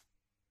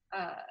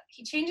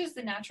 he changes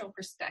the natural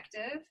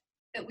perspective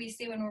that we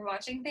see when we're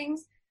watching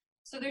things.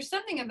 So there's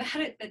something about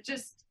it that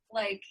just,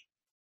 like,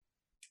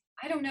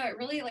 I don't know, it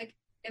really, like,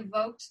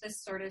 evoked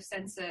this sort of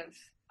sense of,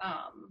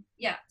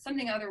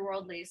 something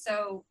otherworldly.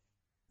 So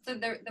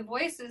the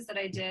voices that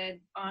I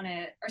did on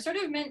it are sort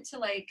of meant to,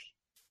 like,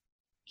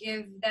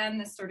 give them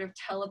this sort of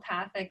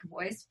telepathic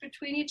voice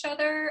between each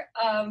other.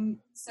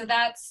 So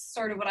that's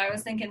sort of what I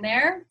was thinking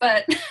there.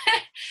 But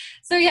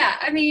so yeah,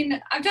 I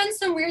mean, I've done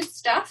some weird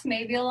stuff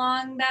maybe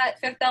along that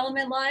Fifth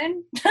Element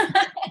line.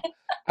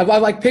 I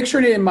like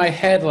pictured it in my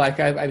head, like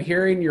I'm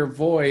hearing your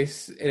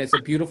voice, and it's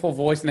a beautiful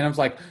voice, and then I was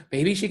like,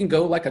 maybe she can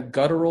go like a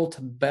guttural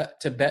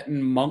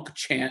Tibetan monk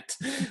chant,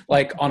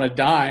 like on a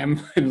dime,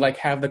 and like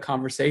have the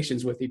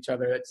conversations with each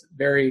other. It's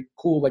very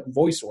cool, like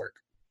voice work.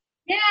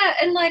 Yeah,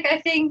 and like I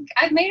think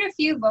I've made a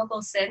few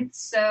vocal synths,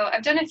 so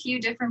I've done a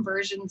few different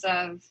versions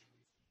of,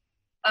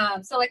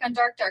 so like on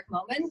Dark Dark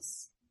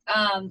Moments,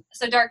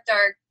 so Dark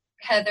Dark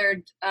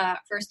Heathered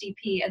first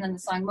EP, and then the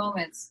song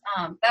Moments.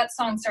 That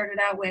song started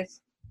out with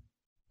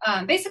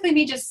basically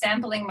me just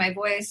sampling my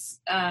voice,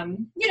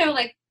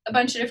 like a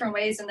bunch of different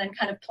ways, and then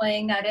kind of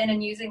playing that in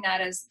and using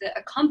that as the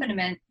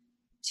accompaniment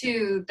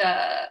to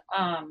the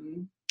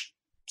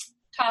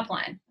top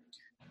line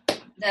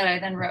that I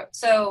then wrote.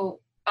 So,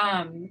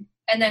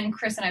 and then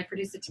Chris and I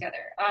produced it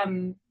together. I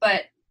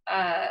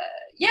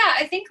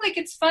think like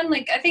it's fun.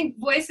 Like I think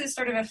voice is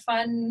sort of a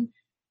fun,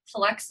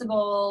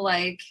 flexible,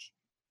 like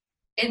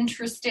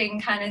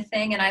interesting kind of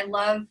thing. And I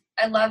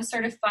love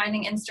sort of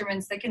finding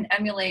instruments that can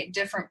emulate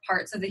different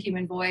parts of the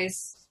human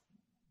voice.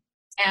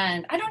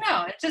 And I don't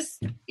know, it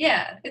just,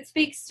 it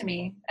speaks to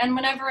me. And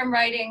whenever I'm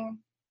writing,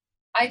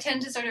 I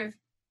tend to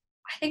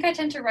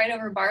write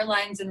over bar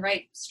lines and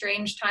write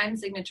strange time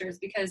signatures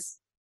because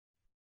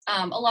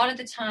a lot of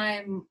the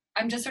time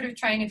I'm just sort of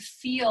trying to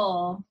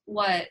feel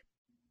what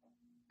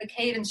the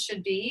cadence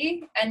should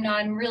be, and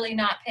I'm really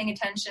not paying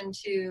attention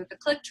to the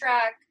click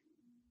track.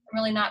 I'm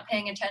really not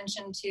paying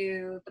attention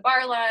to the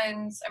bar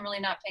lines. I'm really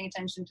not paying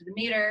attention to the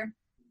meter.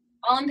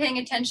 All I'm paying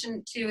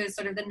attention to is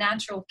sort of the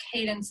natural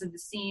cadence of the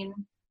scene,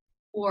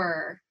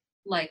 or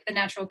like the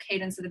natural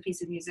cadence of the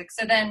piece of music.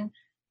 So then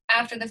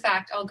after the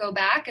fact, I'll go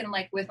back and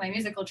like with my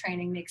musical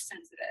training make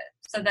sense of it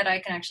so that I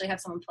can actually have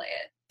someone play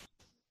it.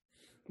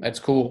 That's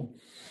cool.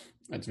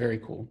 That's very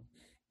cool.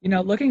 You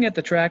know, looking at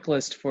the track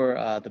list for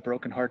the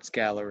Broken Hearts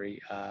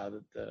Gallery,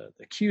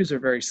 the cues are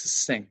very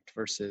succinct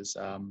versus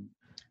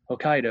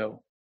Hokkaido,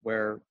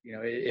 where, you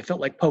know, it felt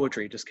like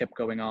poetry, just kept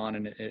going on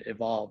and it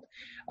evolved.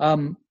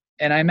 And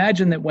I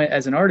imagine that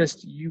as an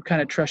artist, you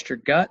kind of trust your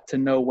gut to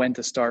know when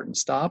to start and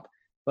stop.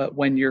 But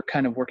when you're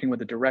kind of working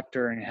with a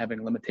director and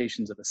having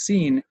limitations of a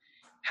scene,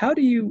 how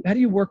do you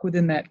work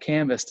within that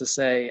canvas to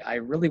say, I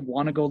really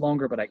want to go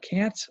longer, but I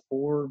can't,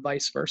 or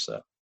vice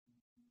versa?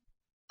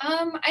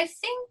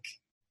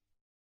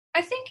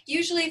 I think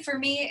usually for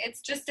me,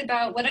 it's just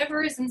about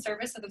whatever is in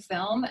service of the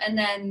film, and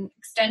then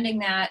extending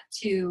that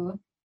to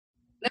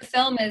the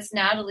film is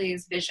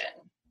Natalie's vision.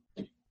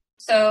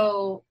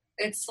 So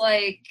it's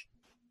like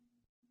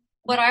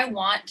what I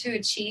want to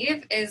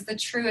achieve is the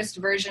truest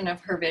version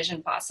of her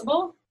vision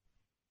possible.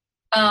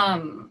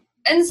 And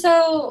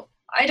so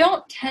I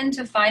don't tend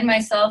to find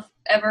myself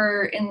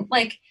ever in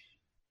like,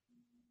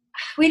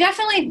 we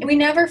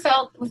never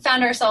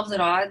found ourselves at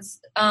odds,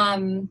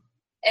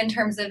 in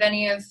terms of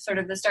any of sort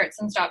of the starts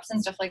and stops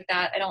and stuff like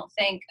that. I don't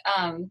think,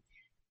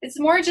 it's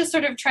more just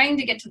sort of trying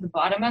to get to the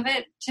bottom of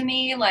it to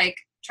me, like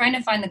trying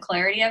to find the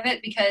clarity of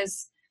it,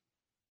 because,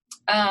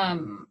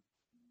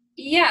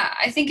 yeah,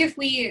 I think if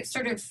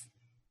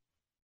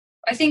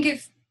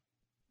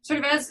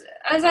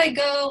as I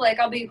go, like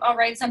I'll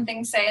write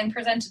something, say, and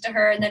present it to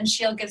her, and then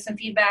she'll give some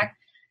feedback.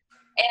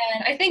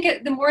 And I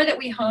think the more that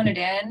we hone it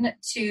in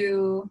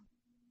to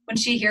when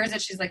she hears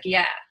it, she's like,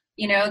 yeah,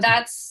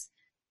 that's,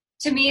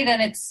 to me, then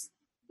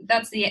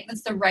that's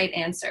the right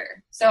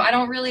answer. So I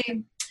don't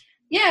really,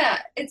 yeah,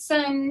 it's,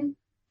 to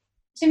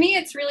me,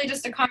 it's really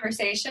just a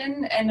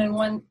conversation. And then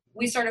when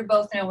we sort of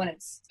both know when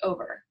it's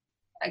over,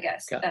 I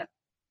guess.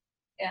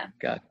 Yeah.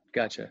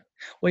 Gotcha.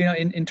 Well,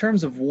 in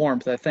terms of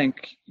warmth, I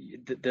think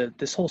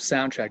this whole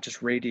soundtrack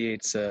just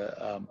radiates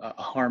a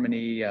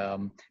harmony,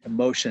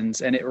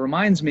 emotions, and it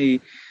reminds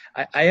me.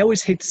 I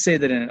always hate to say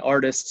that an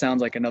artist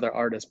sounds like another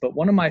artist, but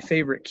one of my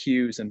favorite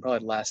cues in probably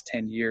the last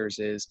 10 years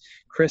is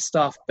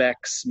Christoph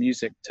Beck's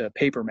music to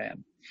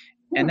Paperman.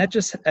 And that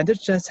just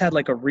had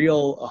like a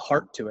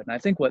heart to it. And I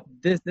think what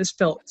this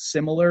felt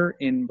similar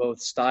in both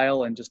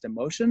style and just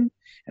emotion.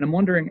 And I'm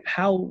wondering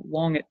how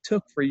long it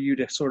took for you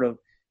to sort of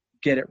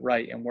get it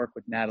right and work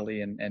with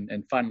Natalie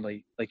and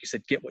finally, like you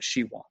said, get what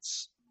she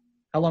wants.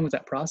 How long was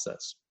that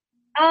process?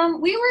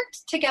 We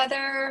worked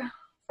together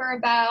for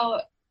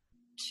about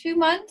 2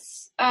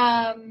 months.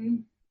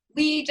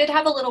 We did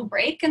have a little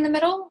break in the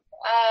middle.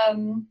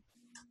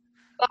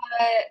 But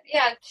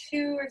yeah,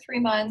 2 or 3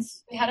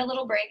 months, we had a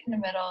little break in the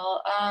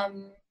middle.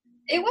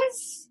 It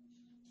was,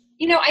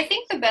 I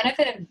think the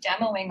benefit of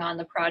demoing on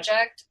the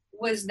project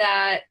was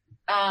that,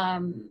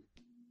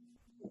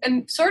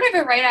 and sort of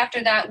right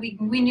after that, we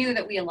knew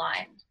that we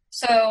aligned.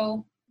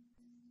 So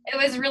it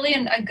was really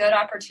a good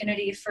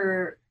opportunity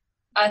for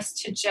us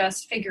to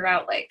just figure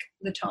out like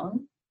the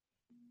tone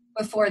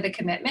before the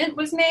commitment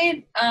was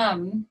made.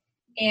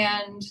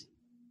 And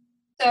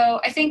so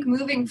I think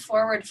moving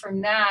forward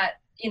from that,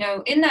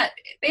 in that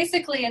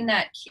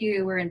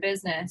queue, we're in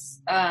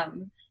business.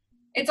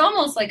 It's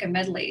almost like a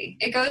medley.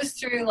 It goes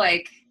through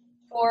like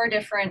 4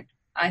 different,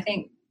 I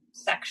think,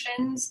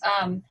 sections.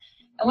 And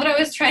what I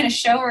was trying to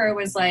show her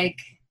was like,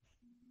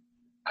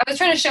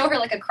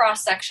 like a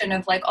cross section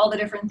of like all the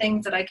different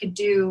things that I could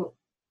do,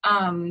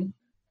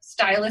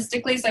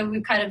 stylistically. So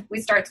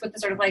we starts with the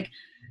sort of like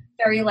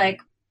very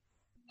like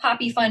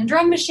poppy fun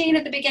drum machine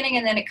at the beginning.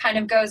 And then it kind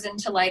of goes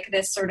into like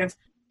this sort of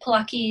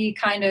plucky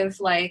kind of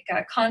like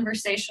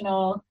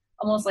conversational,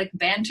 almost like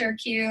banter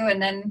cue.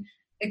 And then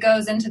it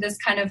goes into this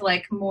kind of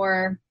like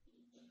more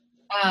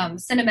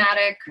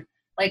cinematic,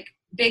 like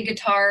big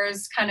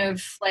guitars, kind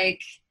of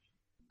like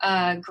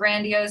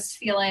grandiose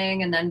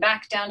feeling, and then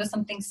back down to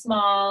something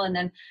small. And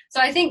then, so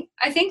I think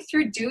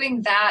through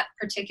doing that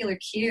particular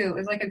cue, it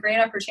was like a great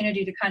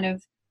opportunity to kind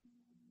of,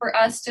 for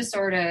us to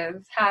sort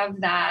of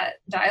have that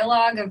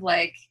dialogue of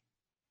like,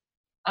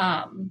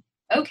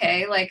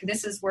 okay, like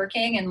this is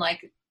working. And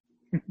like,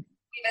 we've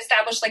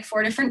established like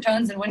 4 different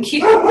tones in one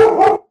cue.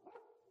 Oh,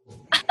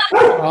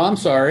 I'm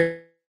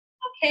sorry.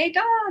 Okay,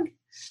 dog.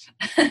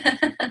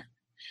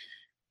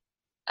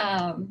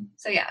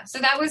 So yeah, so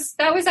that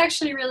was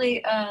actually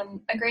really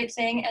a great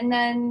thing. And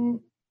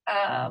then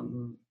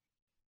and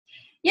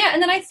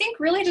then I think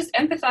really just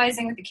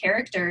empathizing with the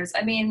characters.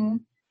 I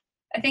mean,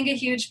 I think a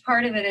huge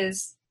part of it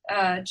is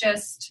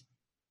just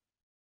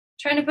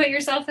trying to put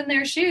yourself in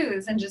their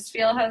shoes and just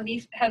feel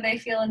how they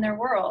feel in their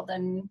world.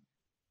 And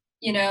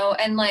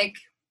and like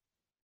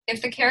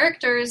if the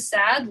character is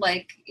sad,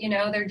 like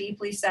they're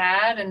deeply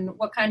sad, and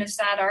what kind of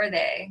sad are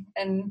they,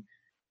 and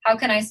how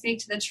can I speak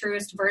to the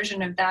truest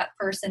version of that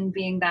person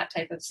being that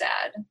type of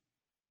sad?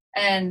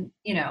 And,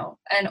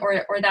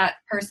 or that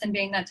person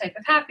being that type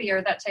of happy,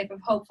 or that type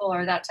of hopeful,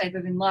 or that type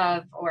of in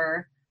love,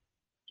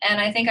 and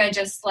I think I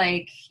just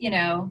like,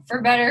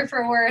 for better,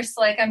 for worse,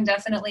 like I'm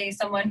definitely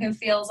someone who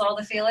feels all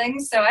the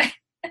feelings. So I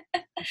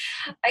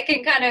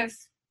can kind of,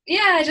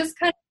 just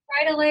kind of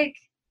try to like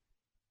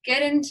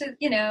get into,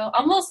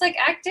 almost like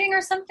acting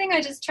or something.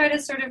 I just try to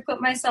sort of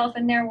put myself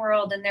in their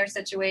world and their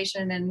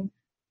situation and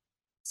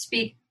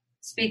speak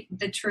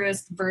the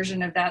truest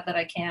version of that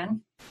I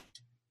can.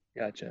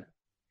 Gotcha.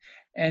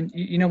 And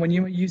when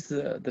you use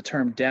the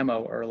term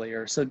demo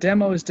earlier, so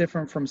demo is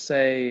different from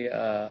say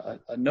a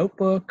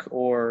notebook,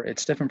 or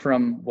it's different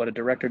from what a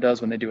director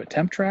does when they do a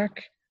temp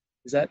track.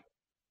 Is that?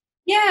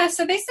 Yeah.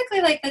 So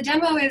basically, like the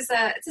demo is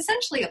it's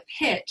essentially a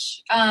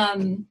pitch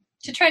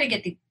to try to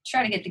get the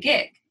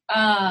gig.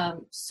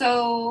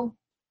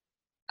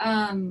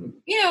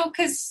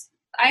 Because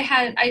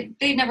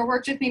they'd never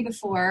worked with me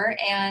before,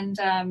 and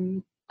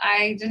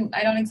I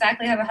don't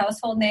exactly have a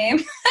household name.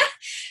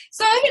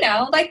 So,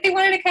 like they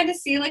wanted to kind of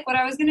see like what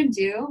I was going to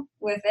do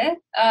with it.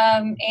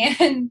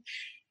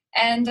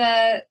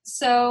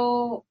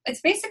 So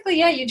it's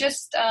basically, you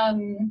just,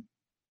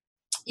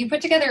 you put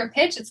together a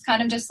pitch. It's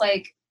kind of just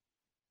like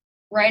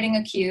writing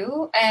a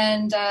cue,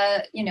 and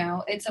you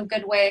know, it's a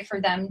good way for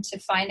them to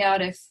find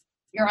out if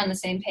you're on the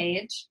same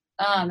page,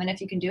 and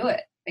if you can do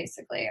it,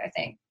 basically, I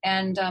think.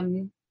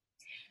 And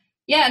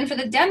yeah, and for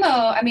the demo,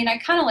 I mean, I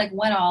kind of like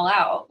went all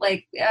out.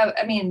 Like,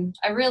 I mean,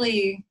 I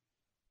really,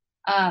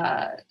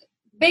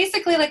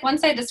 basically, like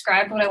once I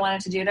described what I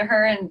wanted to do to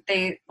her, and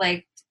they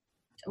like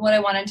what I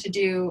wanted to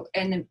do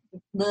in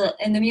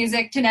the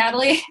music to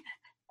Natalie,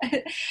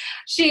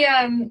 she,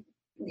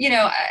 you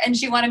know, and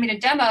she wanted me to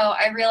demo.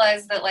 I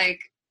realized that like,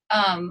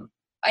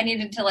 I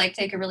needed to like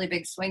take a really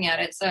big swing at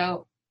it.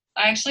 So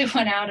I actually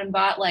went out and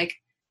bought like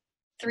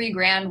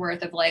 $3,000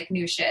 worth of like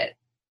new shit.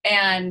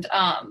 And,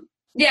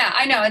 yeah,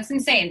 I know, it's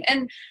insane.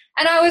 And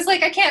I was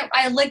like,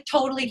 I like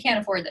totally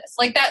can't afford this.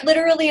 Like that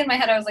literally in my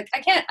head, I was like,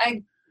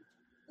 I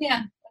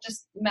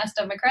just messed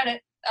up my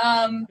credit.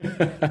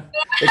 It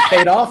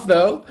paid off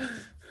though.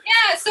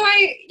 Yeah, so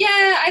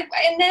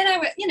and then I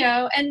was, you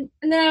know, and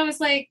then I was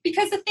like,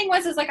 because the thing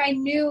was, is like, I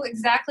knew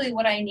exactly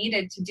what I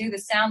needed to do the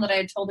sound that I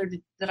had told her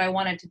that I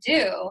wanted to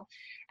do.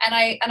 And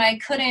I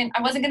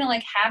wasn't going to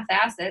like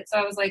half-ass it. So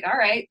I was like, all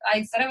right,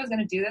 I said I was going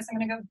to do this. I'm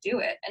going to go do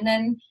it. And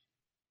then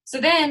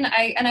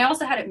I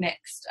also had it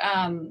mixed,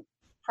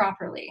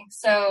 properly.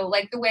 So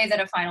like the way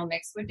that a final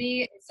mix would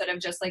be, instead of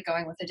just like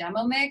going with a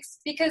demo mix,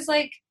 because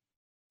like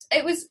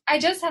I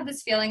just have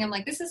this feeling, I'm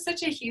like, this is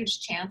such a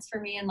huge chance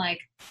for me. And like,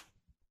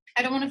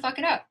 I don't want to fuck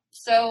it up.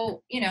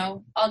 So, you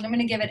know, I'm going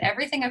to give it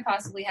everything I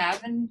possibly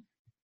have. And,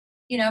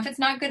 you know, if it's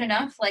not good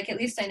enough, like, at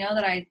least I know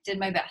that I did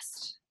my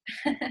best.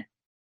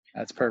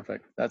 That's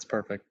perfect. That's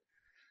perfect.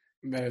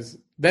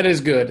 That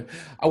is good.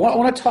 I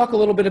want to talk a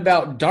little bit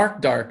about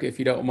Dark, if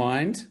you don't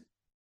mind.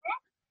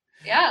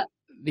 Yeah.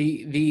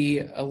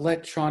 The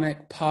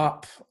electronic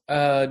pop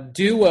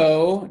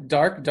duo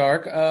Dark.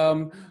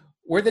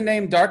 Where the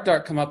name Dark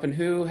come up, and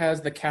who has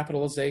the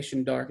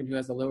capitalization dark and who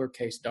has the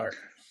lowercase dark?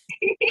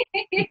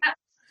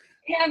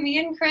 Yeah, me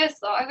and Chris.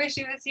 Oh, I wish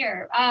he was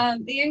here.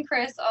 Me and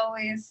Chris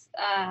always,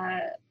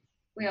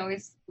 we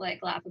always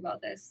like laugh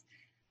about this.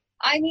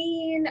 I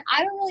mean,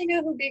 I don't really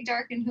know who Big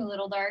Dark and who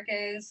Little Dark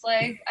is.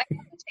 Like, I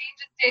have to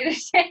change it day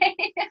to day.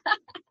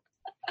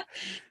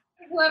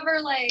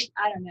 Whoever, like,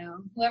 I don't know,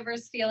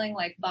 whoever's feeling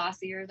like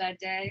bossier that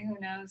day, who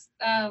knows?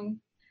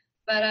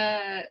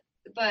 But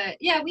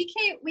yeah, we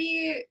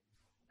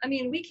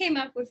came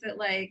up with it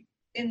like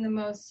in the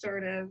most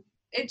sort of,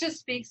 it just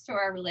speaks to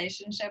our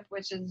relationship,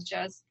 which is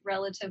just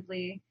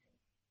relatively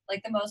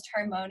like the most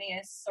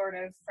harmonious sort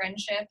of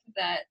friendship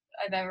that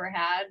I've ever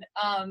had.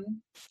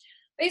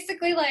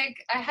 Basically,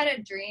 like, I had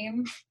a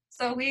dream.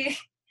 So we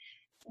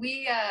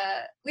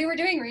were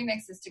doing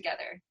remixes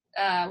together.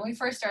 When we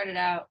first started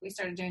out, we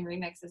started doing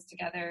remixes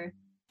together,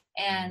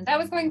 and that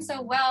was going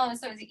so well, and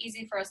so it was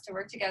easy for us to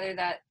work together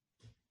that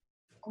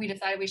we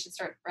decided we should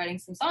start writing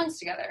some songs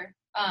together.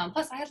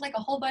 Plus, I had like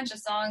a whole bunch of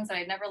songs that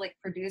I'd never like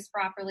produced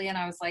properly, and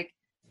I'm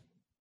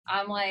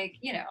like,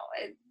 you know,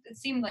 it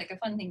seemed like a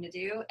fun thing to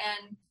do,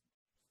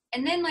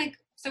 and then like,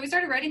 so we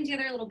started writing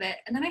together a little bit,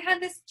 and then I had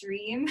this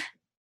dream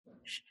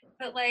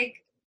that like,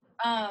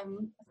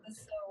 this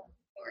is so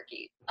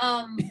dorky.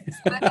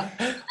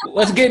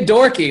 Let's get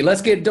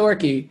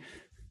dorky.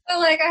 So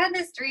like, I had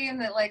this dream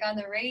that like on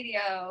the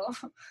radio,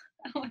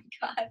 oh my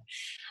God,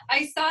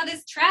 I saw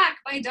this track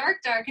by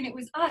Dark, and it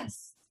was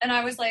us. And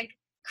I was like,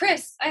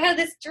 Chris, I had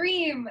this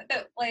dream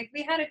that like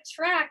we had a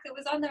track that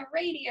was on the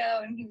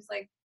radio. And he was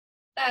like,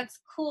 that's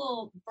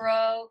cool,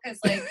 bro. Cause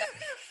like,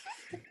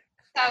 that's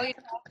how he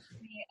talked to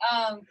me.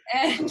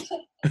 And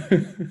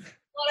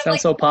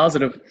sounds so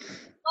positive.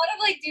 A lot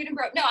of like dude and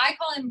bro. No, I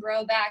call him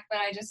bro back, but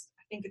I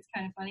think it's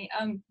kind of funny.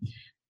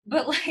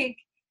 But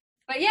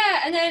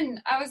yeah, and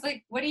then I was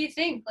like, what do you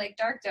think? Like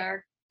Dark.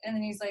 And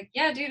then he's like,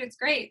 yeah, dude, it's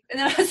great. And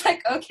then I was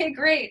like, okay,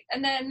 great.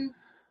 And then,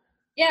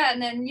 yeah,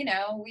 and then, you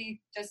know, we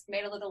just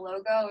made a little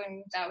logo,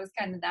 and that was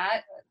kind of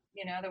that. But,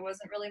 you know, there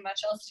wasn't really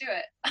much else to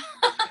it.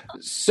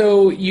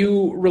 So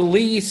you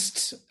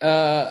released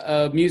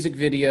a music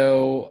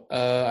video,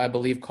 I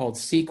believe, called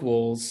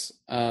Sequels,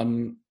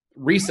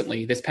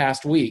 recently, this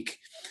past week.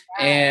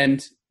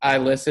 And I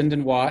listened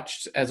and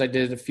watched, as I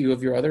did a few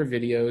of your other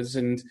videos,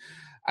 and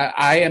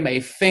I am a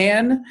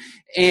fan,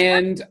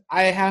 and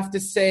I have to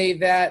say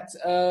that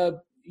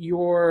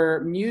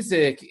your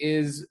music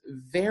is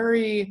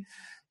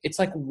it's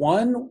like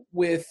one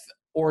with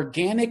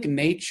organic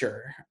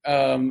nature,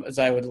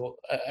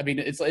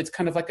 it's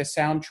kind of like a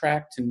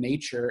soundtrack to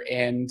nature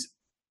and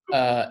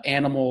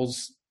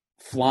animals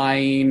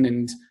flying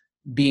and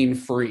being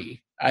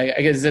free. I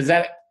guess, does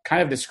that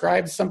kind of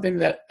describe something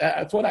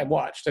that's what I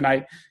watched, and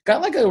I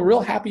got like a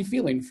real happy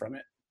feeling from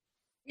it.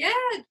 Yeah,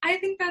 I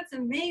think that's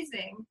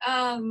amazing.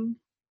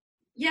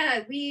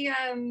 Yeah, we,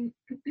 I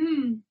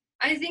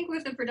think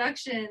with the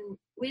production,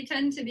 we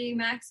tend to be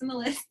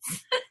maximalists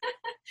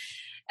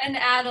and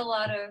add a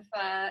lot of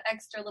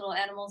extra little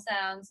animal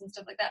sounds and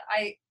stuff like that.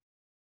 I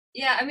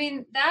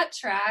mean, that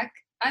track,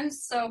 I'm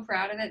so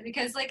proud of it,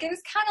 because like, it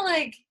was kind of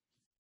like,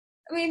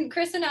 I mean,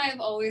 Chris and I have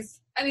always,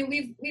 I mean,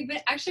 we've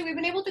been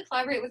able to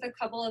collaborate with a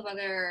couple of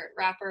other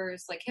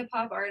rappers, like hip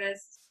hop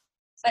artists,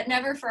 but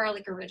never for our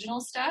like original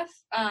stuff.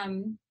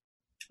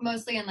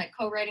 Mostly in like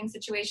co-writing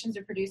situations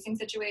or producing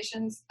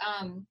situations.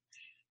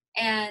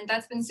 And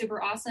that's been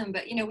super awesome.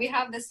 But, you know, we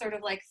have this sort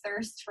of like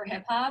thirst for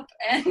hip hop,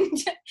 and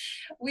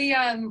we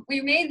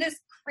made this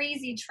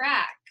crazy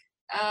track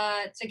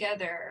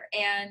together.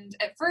 And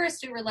at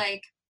first we were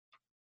like,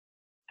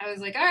 I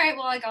was like, all right,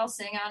 well, like I'll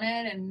sing on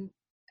it. And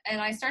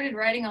I started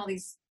writing all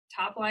these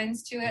top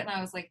lines to it. And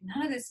I was like,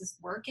 none of this is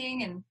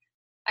working. And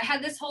I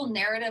had this whole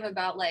narrative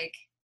about like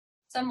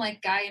some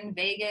like guy in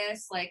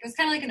Vegas, like it was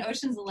kind of like an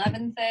Ocean's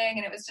 11 thing.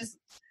 And it was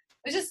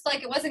just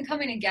like, it wasn't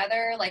coming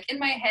together. Like in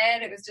my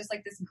head, it was just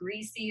like this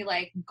greasy,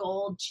 like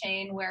gold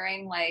chain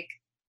wearing, like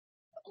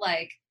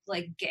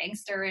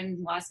gangster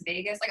in Las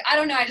Vegas. Like, I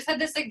don't know. I just had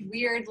this like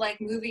weird, like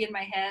movie in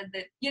my head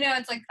that, you know,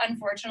 it's like,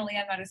 unfortunately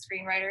I'm not a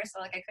screenwriter. So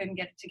like I couldn't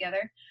get it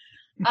together.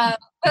 But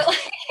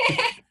like,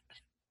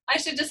 I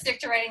should just stick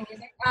to writing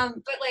music.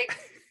 But like,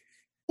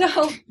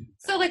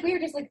 so like we were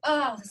just like,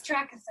 oh, this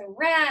track is so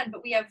rad,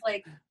 but we have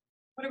like,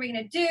 what are we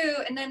going to do?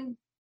 And then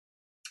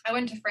I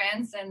went to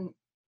France and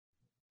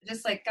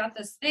just like got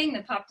this thing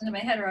that popped into my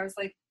head where I was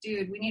like,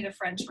 dude, we need a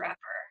French rapper.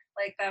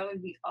 Like that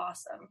would be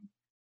awesome.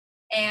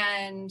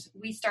 And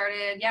we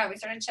started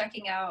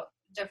checking out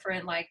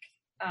different like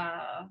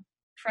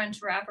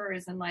French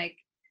rappers, and like,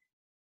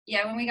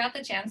 yeah, when we got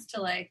the chance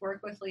to like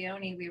work with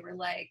Leone, we were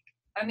like,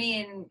 I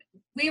mean,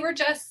 we were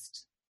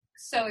just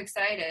so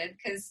excited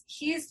because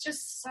he's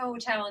just so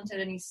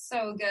talented and he's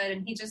so good.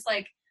 And he just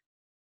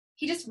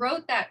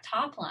wrote that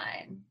top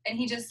line and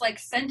he just like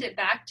sent it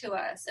back to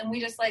us, and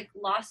we just like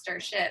lost our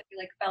shit. We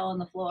like fell on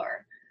the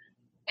floor.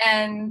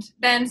 And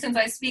then since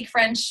I speak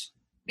French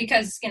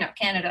because, you know,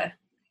 Canada,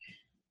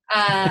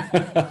 I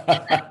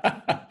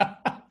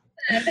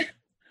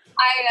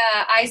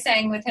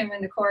sang with him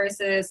in the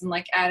choruses and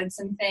like added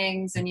some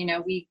things, and, you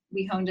know, we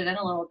honed it in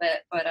a little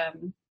bit, but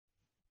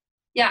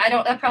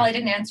yeah, that probably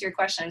didn't answer your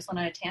question. I just went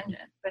on a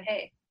tangent, but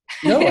hey.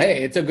 No,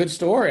 hey, it's a good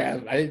story. I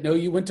didn't know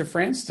you went to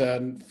France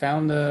to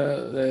found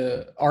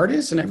the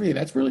artists and everything.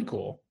 That's really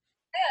cool.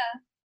 Yeah.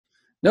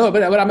 No,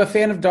 but I'm a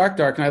fan of Dark,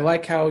 and I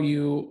like how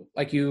you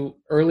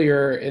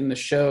earlier in the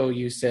show,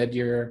 you said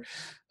you're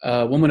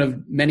a woman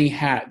of many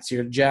hats.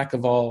 You're a jack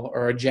of all,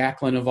 or a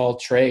Jacqueline of all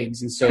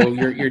trades. And so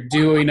you're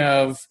doing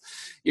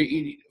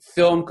you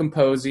film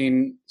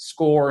composing,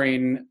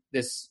 scoring,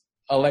 this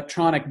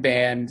electronic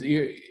band.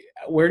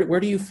 Where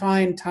do you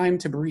find time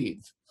to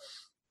breathe?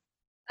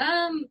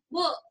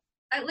 Well,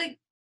 I like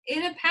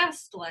in a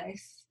past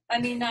life, I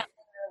mean, not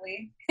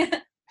really, in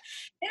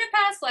a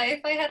past life,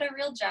 I had a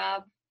real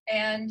job,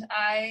 and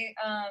I,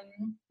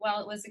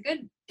 well, it was a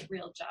good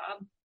real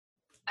job.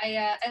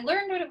 I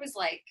learned what it was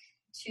like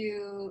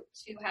to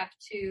have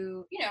to,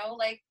 you know,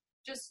 like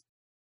just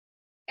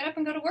get up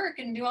and go to work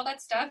and do all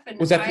that stuff. And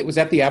was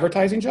that the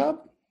advertising job?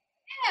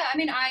 Yeah. I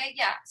mean,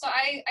 so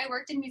I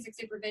worked in music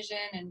supervision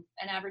and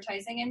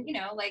advertising, and, you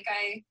know, like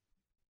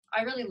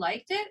I really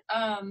liked it.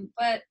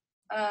 But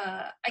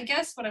I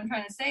guess what I'm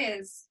trying to say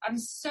is I'm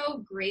so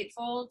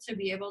grateful to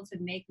be able to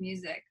make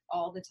music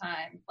all the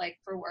time, like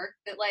for work,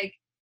 that like,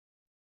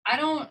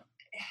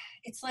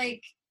 it's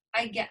like,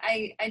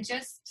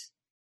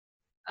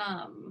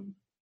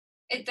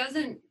 it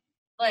doesn't,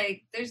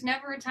 like, there's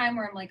never a time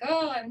where I'm like,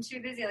 oh, I'm too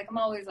busy. Like, I'm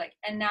always like,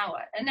 and now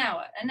what? And now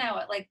what? And now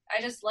what? Like,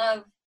 I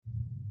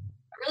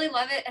really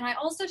love it. And I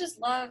also just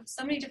love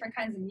so many different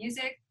kinds of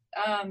music.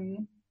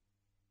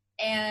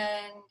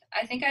 And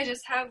I think I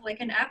just have like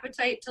an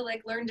appetite to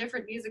like learn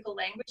different musical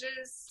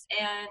languages,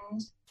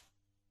 and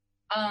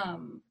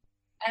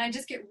I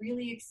just get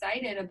really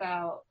excited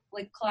about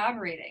like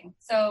collaborating.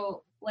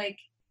 So like,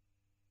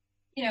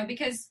 you know,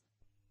 because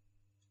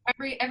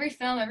every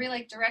film, every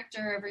like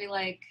director, every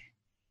like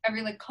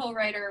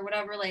co-writer or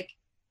whatever, like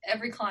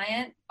every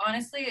client,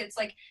 honestly, it's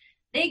like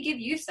they give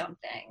you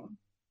something,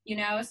 you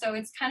know? So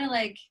it's kind of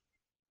like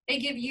they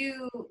give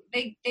you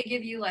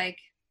like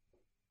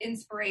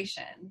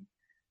inspiration.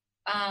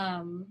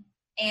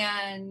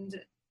 And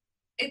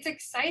it's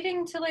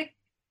exciting to like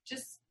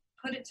just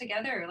put it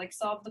together, like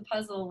solve the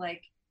puzzle,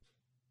 like,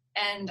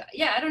 and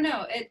yeah, I don't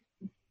know,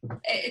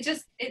 it's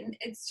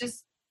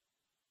just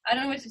I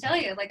don't know what to tell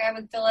you. Like, I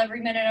would fill every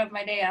minute of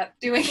my day up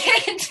doing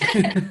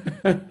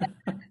it.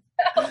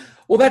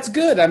 Well, that's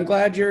good. I'm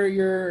glad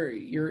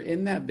you're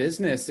in that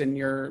business and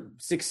you're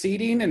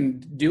succeeding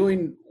and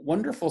doing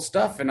wonderful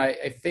stuff. And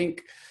I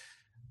think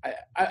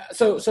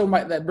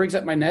that brings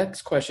up my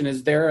next question.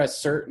 Is there a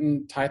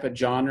certain type of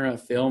genre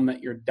of film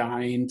that you're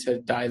dying to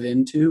dive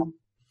into?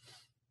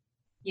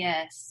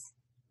 Yes.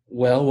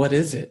 Well, what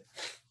is it?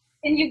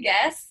 Can you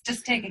guess?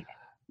 Just take a guess.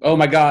 Oh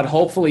my God.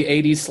 Hopefully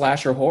 80s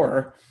slasher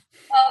horror.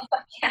 Oh,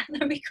 yeah,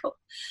 that'd be cool.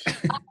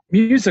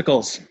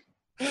 Musicals.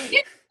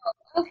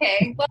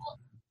 Okay.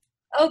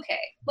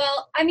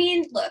 Well, I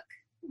mean, look,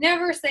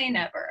 never say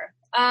never.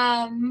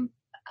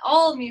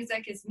 All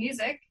music is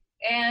music,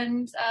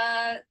 and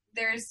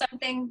there's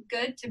something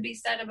good to be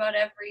said about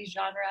every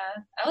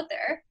genre out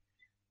there.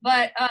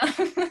 But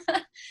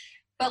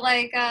but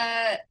like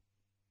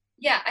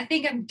yeah, I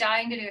think I'm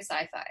dying to do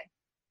sci-fi.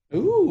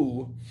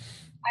 Ooh.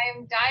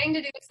 I'm dying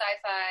to do a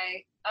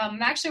sci-fi.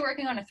 I'm actually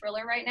working on a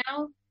thriller right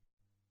now.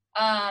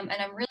 And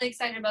I'm really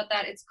excited about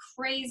that. It's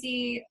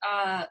crazy,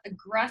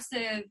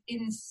 aggressive,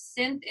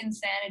 synth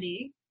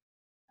insanity.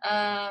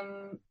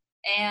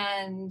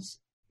 And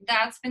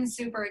that's been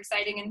super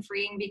exciting and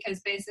freeing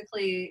because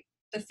basically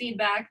the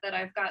feedback that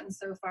I've gotten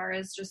so far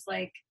is just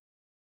like,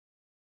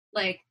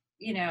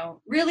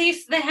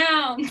 release the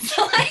hounds.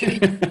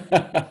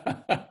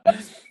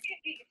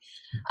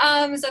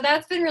 So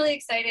that's been really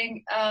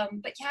exciting.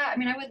 But yeah, I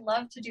mean, I would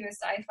love to do a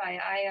sci-fi.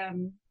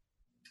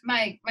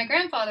 My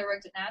grandfather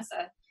worked at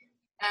NASA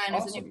and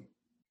is a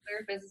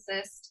nuclear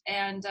physicist.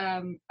 And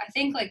I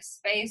think like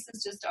space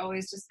has just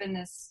always just been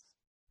this,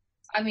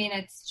 I mean,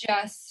 it's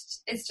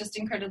just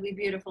incredibly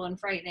beautiful and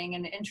frightening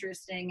and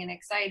interesting and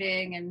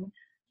exciting. And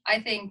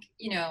I think,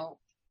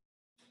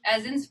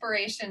 as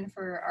inspiration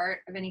for art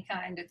of any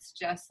kind, it's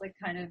just like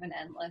kind of an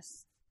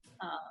endless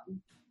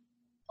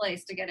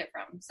place to get it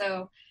from.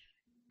 So,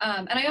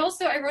 and I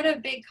wrote a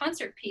big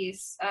concert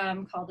piece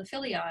called The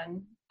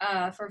Philion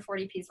for a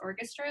 40-piece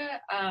orchestra.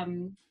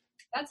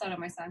 That's out on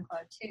my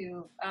SoundCloud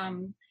too.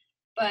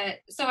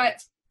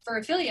 For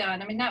a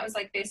Philion, I mean, that was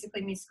like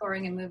basically me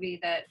scoring a movie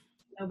that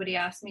nobody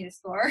asked me to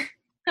score.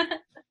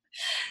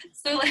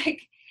 So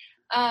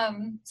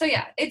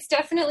yeah, it's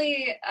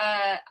definitely,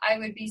 I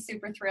would be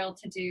super thrilled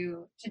to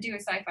do a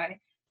sci-fi.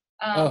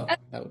 That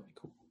would be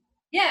cool.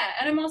 Yeah.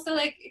 And I'm also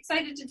like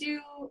excited to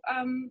do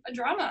a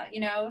drama,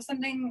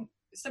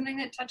 something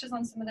that touches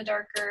on some of the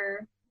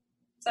darker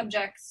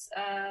subjects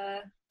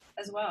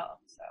as well.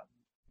 So.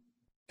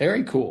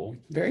 Very cool.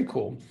 Very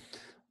cool.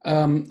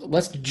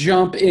 Let's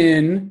jump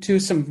into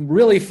some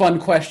really fun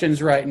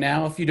questions right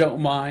now, if you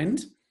don't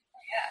mind.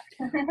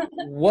 Yeah.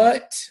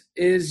 What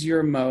is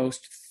your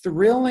most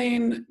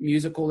thrilling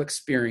musical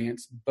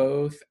experience,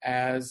 both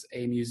as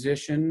a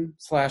musician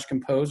 /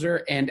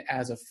 composer and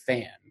as a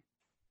fan?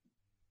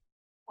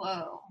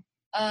 Whoa.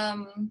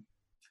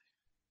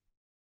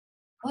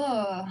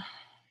 Oh,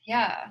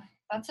 yeah,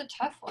 that's a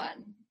tough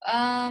one.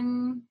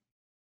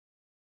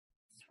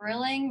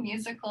 Thrilling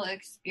musical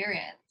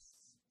experience.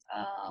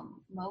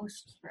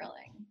 Most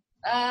thrilling.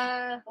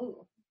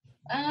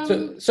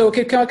 So it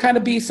could kind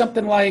of be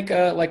something like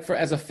for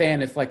as a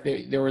fan, if like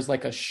there was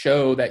like a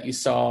show that you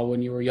saw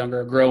when you were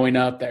younger, growing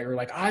up, that you're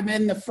like, I'm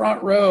in the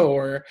front row,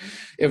 or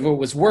if it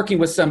was working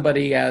with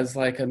somebody as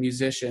like a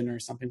musician or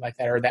something like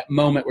that, or that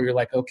moment where you're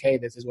like, okay,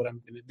 this is what I'm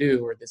going to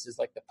do, or this is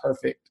like the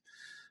perfect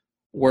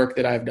work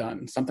that I've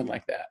done, something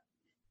like that.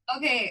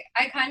 Okay,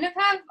 I kind of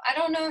have, I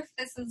don't know if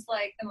this is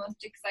like the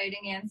most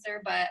exciting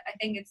answer, but I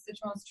think it's the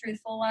most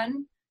truthful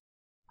one.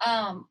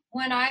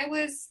 When I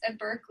was at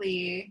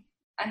Berklee,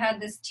 I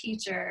had this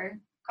teacher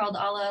called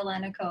Alla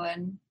Elena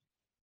Cohen,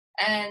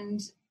 and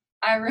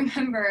I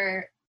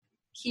remember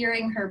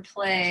hearing her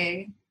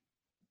play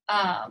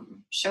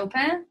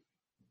Chopin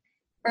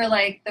for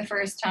like the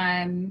first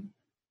time,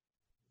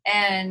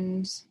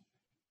 and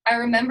I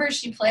remember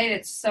she played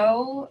it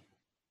so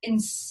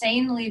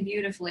insanely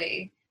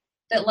beautifully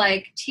that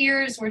like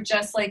tears were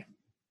just like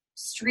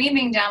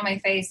streaming down my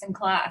face in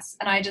class,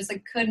 and I just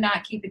like could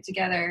not keep it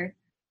together.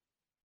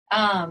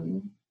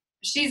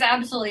 She's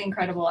absolutely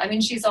incredible. I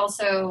mean, she's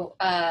also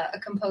a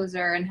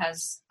composer and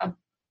has a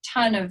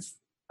ton of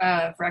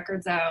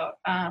records out.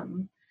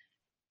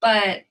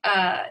 But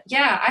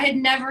yeah, I had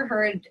never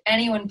heard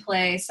anyone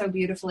play so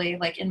beautifully,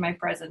 like in my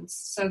presence.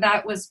 So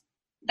that was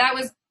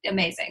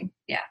amazing.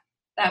 Yeah,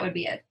 that would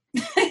be it.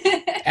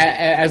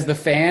 As the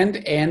fan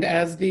and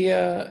as the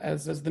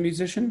as the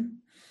musician?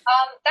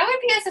 That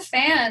would be as a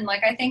fan.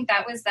 Like, I think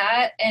that was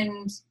that.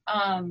 And,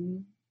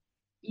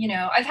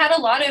 I've had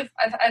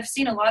I've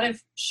seen a lot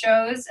of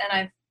shows, and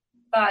I've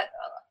thought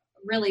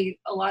really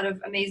a lot of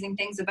amazing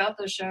things about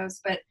those shows.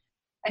 But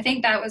I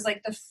think that was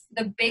like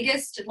the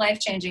biggest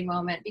life-changing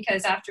moment,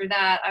 because after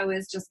that, I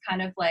was just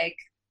kind of like,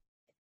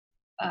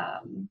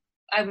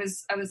 I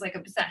was like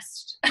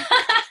obsessed.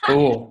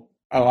 Cool.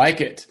 I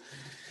like it.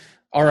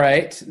 All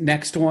right.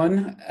 Next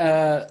one.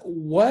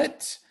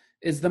 What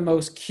is the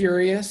most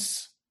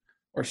curious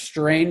or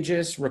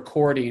strangest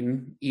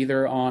recording,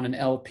 either on an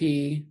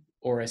LP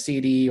or a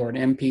CD or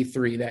an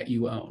MP3, that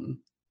you own?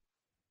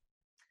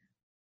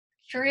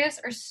 Curious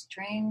or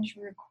strange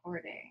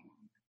recording?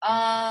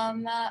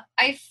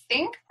 I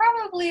think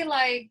probably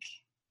like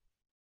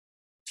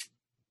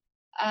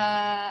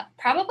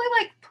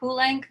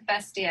Poulenc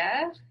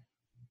Vestiaire.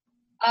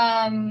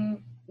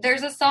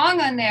 There's a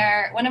song on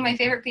there, one of my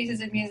favorite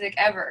pieces of music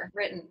ever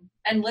written,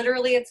 and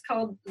literally it's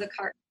called The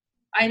Carp.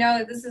 I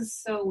know this is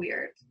so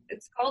weird.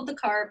 It's called The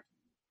Carp.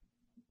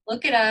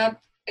 Look it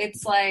up.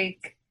 It's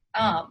like,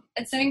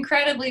 it's an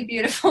incredibly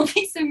beautiful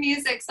piece of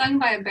music sung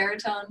by a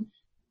baritone.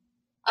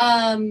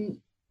 And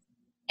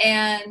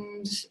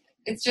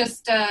it's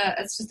just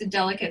a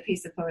delicate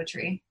piece of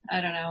poetry.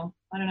 I don't know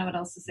what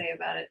else to say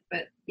about it,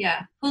 but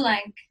yeah,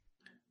 Poulenc.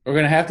 We're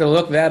going to have to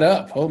look that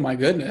up. Oh my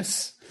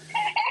goodness.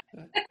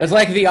 It's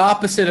like the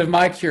opposite of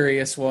my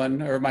curious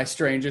one, or my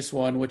strangest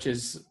one, which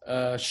is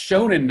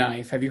Shonen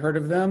Knife. Have you heard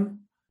of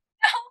them?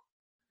 No.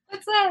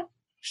 What's that?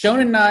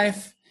 Shonen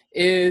Knife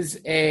is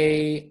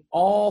a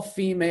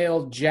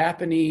all-female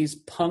Japanese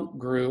punk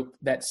group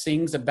that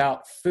sings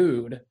about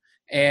food,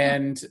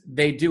 and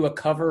they do a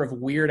cover of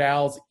Weird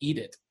Al's "Eat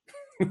It."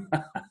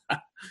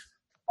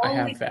 I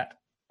have that.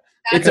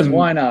 It's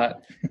why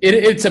not?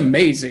 It's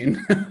amazing.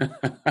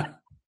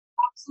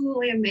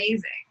 Absolutely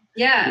amazing.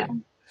 Yeah.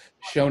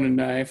 Shonen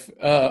Knife.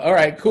 All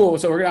right, cool.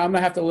 So I'm gonna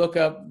have to look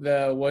up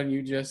the one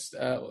you just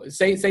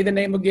say the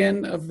name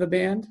again of the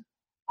band.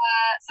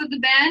 So the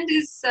band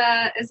is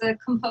a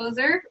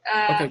composer.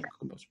 Okay,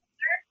 composer.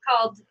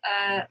 Called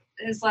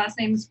his last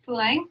name is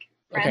Poulenc.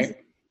 Okay.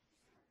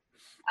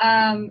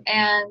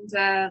 And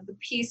the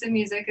piece of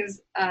music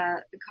is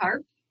the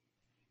Carp,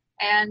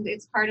 and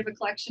it's part of a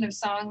collection of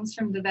songs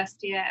from the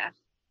Vestiaire.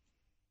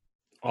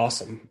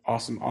 Awesome.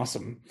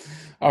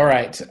 All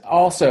right.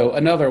 Also,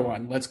 another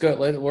one. Let's go.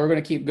 We're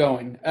going to keep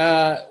going.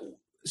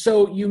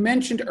 So you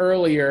mentioned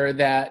earlier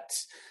that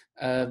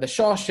the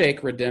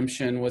Shawshank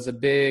Redemption was a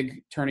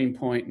big turning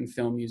point in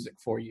film music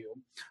for you.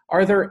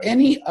 Are there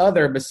any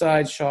other,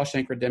 besides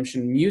Shawshank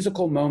Redemption,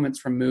 musical moments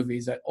from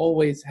movies that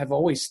have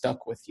always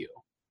stuck with you?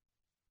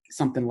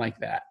 Something like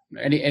that.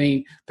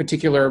 Any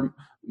particular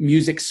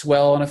music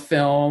swell in a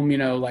film,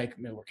 like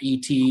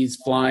E.T.'s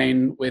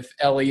Flying with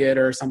Elliot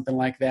or something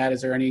like that?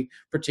 Is there any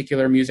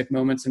particular music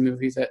moments in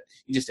movies that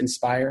you just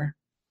inspire?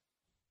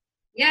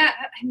 Yeah,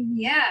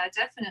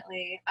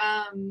 definitely.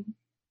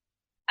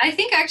 I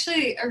think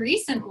actually a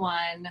recent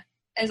one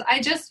is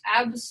I just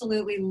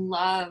absolutely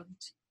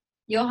loved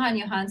Johan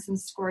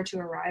Johansson's score to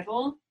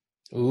Arrival.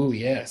 Ooh,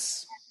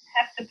 yes.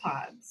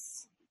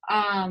 Heptapods.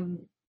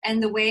 And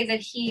the way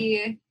that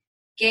he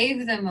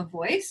gave them a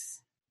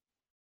voice.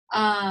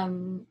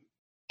 And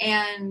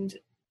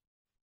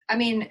I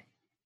mean,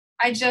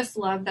 I just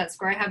love that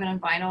score. I have it on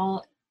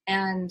vinyl,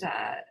 and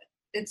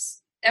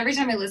it's every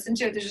time I listen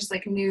to it, there's just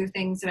like new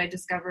things that I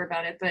discover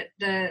about it. But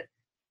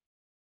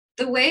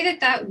the way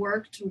that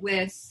worked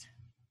with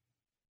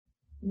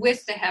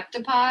the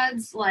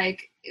heptapods,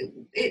 like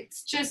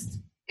it's just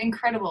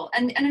incredible.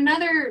 And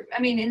another, I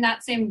mean, in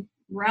that same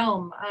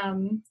realm,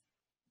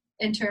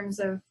 in terms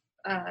of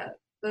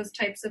those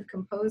types of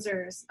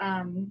composers,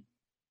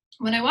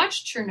 when I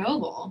watched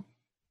Chernobyl,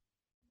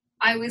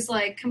 I was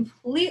like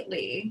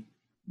completely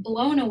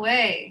blown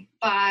away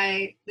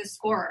by the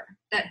score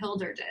that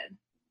Hildur did.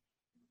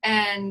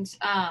 And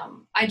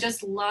I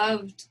just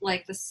loved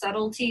like the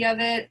subtlety of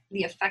it,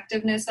 the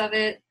effectiveness of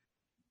it,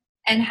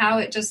 and how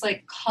it just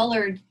like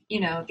colored,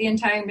 the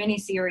entire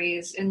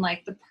miniseries in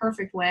like the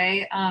perfect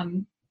way.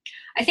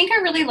 I think I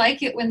really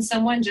like it when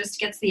someone just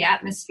gets the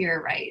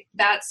atmosphere right.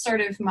 That's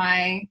sort of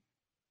my,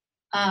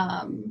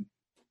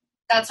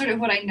 that's sort of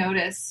what I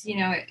notice,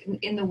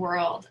 in the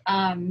world.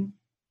 I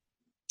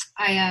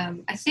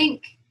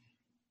think,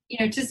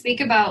 to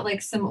speak about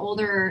like some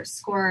older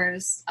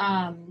scores,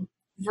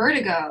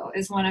 Vertigo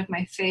is one of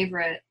my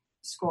favorite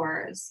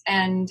scores.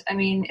 And I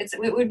mean, it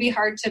would be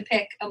hard to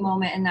pick a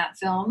moment in that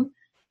film,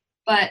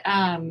 but,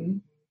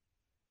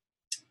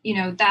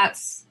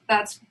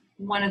 that's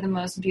one of the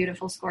most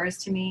beautiful scores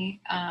to me.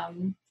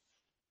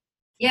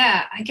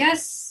 Yeah, I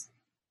guess,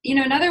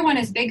 another one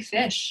is Big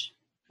Fish.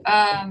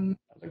 That's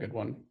a good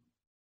one.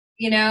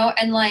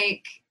 And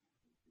like,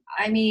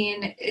 I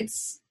mean, it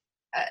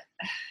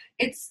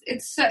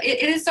is so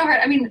hard.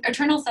 I mean,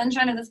 Eternal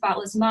Sunshine of the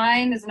Spotless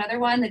Mind is another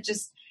one that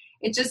just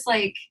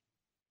like,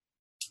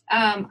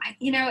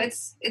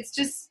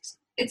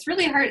 it's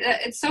really hard.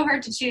 It's so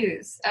hard to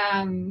choose.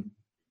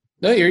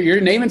 No,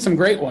 you're naming some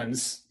great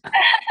ones.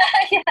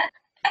 Yeah.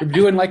 You're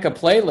doing like a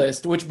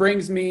playlist, which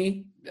brings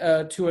me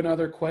to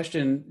another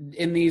question.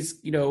 In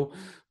these,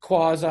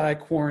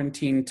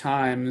 quasi-quarantine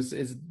times,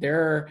 is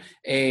there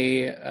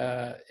a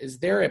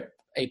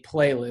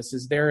playlist?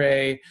 Is there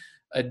a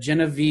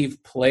Genevieve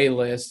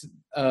playlist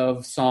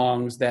of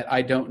songs that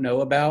I don't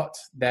know about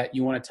that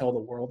you want to tell the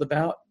world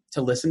about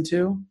to listen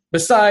to?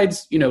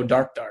 Besides,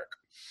 Dark Dark.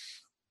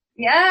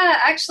 Yeah,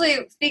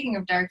 actually, speaking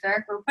of Dark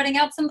Dark, we're putting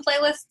out some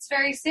playlists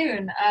very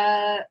soon.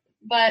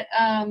 But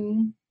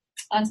on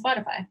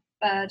Spotify,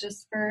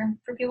 just for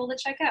people to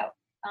check out.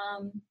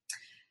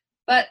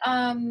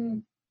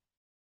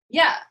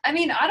 Yeah, I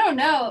mean, I don't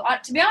know.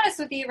 To be honest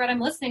with you, what I'm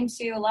listening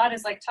to a lot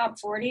is like top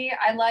 40.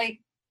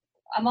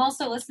 I'm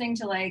also listening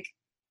to like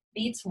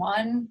Beats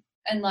One,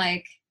 and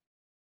like,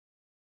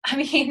 I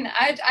mean,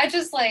 I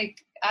just like,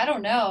 I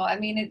don't know. I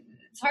mean,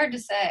 it's hard to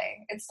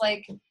say. It's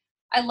like,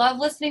 I love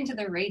listening to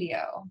the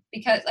radio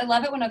because I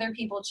love it when other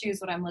people choose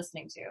what I'm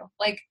listening to.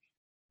 Like,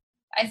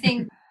 I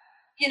think,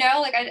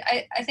 like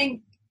I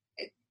think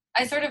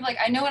I sort of like,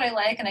 I know what I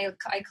like, and I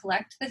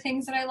collect the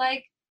things that I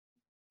like.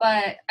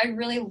 But I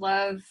really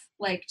love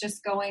like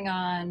just going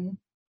on,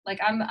 like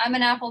I'm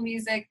an Apple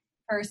Music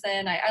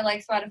person. I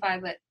like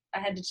Spotify, but I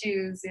had to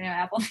choose,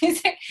 Apple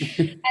Music.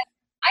 And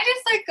I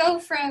just like go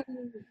from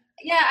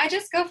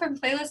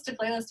playlist to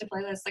playlist to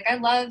playlist. Like I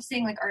love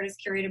seeing like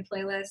artist curated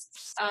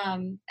playlists.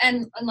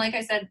 And like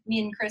I said,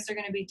 me and Chris are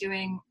going to be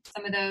doing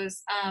some of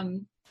those.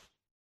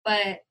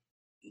 But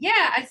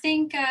yeah, I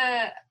think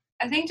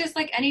I think just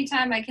like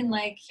anytime I can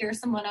like hear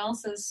someone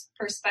else's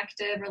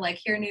perspective or like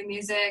hear new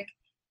music,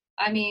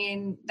 I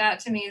mean, that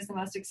to me is the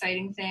most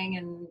exciting thing.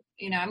 And,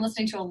 I'm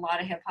listening to a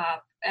lot of hip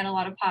hop and a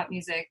lot of pop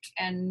music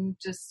and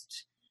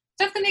just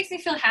stuff that makes me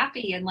feel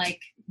happy and like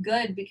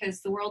good,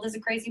 because the world is a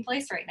crazy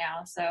place right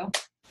now. So,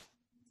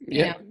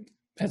 yeah,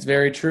 that's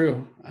very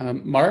true.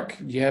 Mark,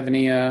 do you have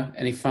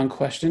any fun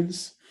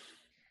questions?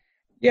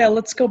 Yeah,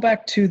 let's go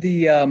back to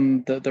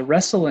the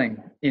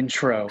wrestling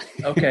intro.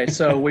 Okay,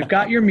 so we've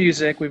got your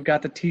music, we've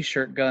got the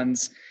t-shirt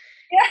guns.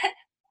 Yeah.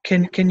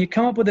 Can you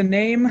come up with a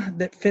name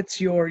that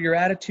fits your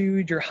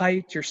attitude, your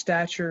height, your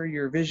stature,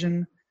 your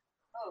vision?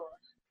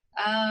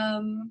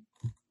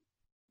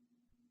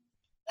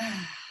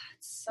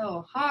 It's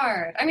so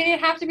hard. I mean,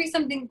 it'd have to be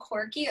something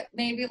quirky,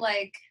 maybe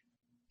like,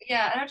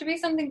 yeah, it'd have to be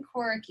something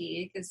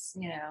quirky because,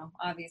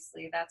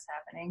 obviously that's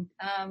happening.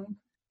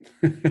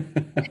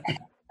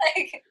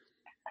 Like,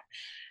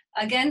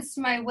 against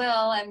my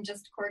will, I'm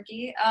just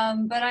quirky.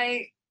 But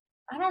I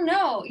don't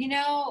know,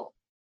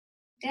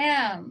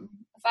 damn,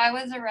 if I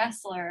was a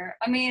wrestler,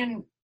 I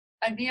mean,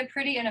 I'd be a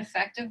pretty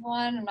ineffective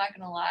one. I'm not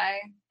going to lie.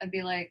 I'd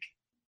be like,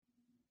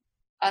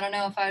 I don't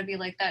know if I would be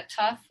like that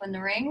tough in the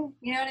ring,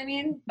 you know what I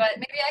mean? But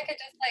maybe I could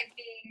just like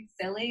be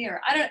silly, or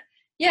I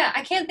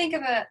can't think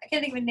of a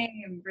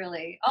name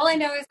really. All I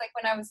know is like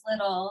when I was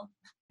little,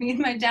 me and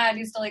my dad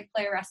used to like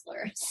play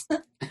wrestlers.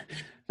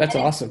 That's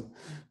awesome.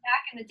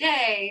 Back in the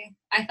day,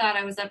 I thought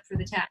I was up for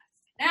the task.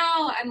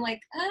 Now I'm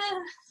like,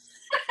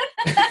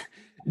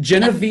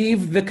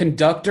 Genevieve, the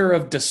conductor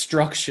of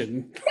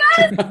destruction.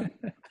 Yes!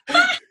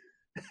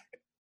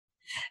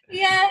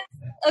 Yes.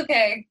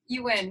 Okay,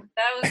 you win.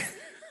 That was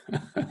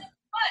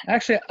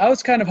Actually, I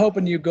was kind of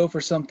hoping you'd go for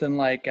something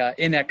like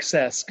In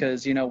Excess,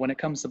 because, when it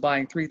comes to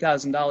buying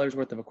 $3,000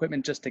 worth of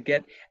equipment just to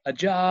get a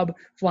job,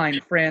 flying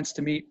to France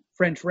to meet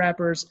French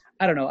rappers,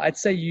 I don't know. I'd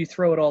say you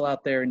throw it all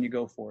out there and you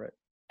go for it.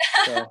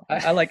 So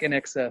I like In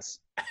Excess.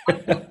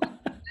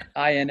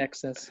 In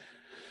Excess.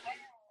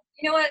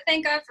 You know what?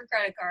 Thank God for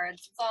credit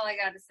cards. That's all I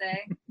got to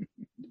say.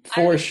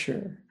 For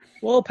sure.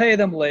 We'll pay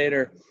them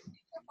later.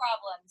 No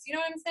problems. You know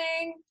what I'm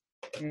saying?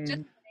 Mm. Just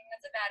kidding.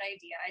 That's a bad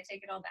idea. I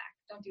take it all back.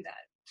 Don't do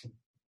that.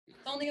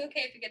 It's only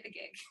okay if you get the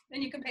gig.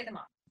 Then you can pay them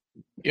off.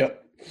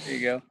 Yep. There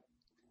you go.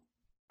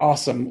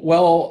 Awesome.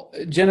 Well,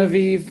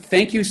 Genevieve,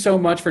 thank you so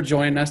much for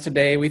joining us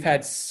today. We've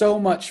had so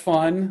much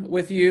fun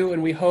with you,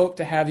 and we hope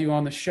to have you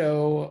on the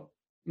show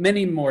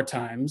many more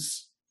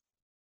times.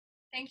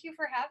 Thank you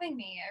for having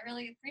me. I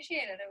really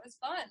appreciate it. It was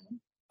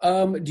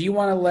fun. Do you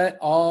want to let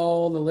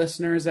all the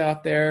listeners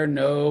out there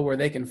know where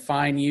they can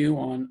find you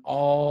on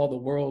all the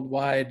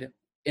worldwide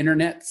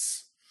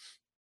internets?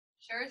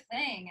 Sure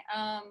thing.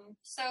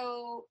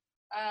 So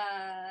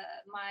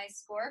my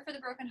score for the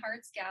Broken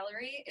Hearts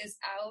Gallery is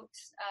out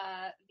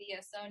via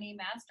Sony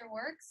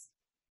Masterworks.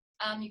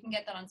 You can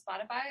get that on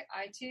Spotify,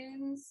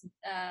 iTunes,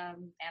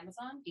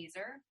 Amazon,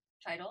 Deezer,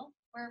 Tidal,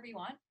 wherever you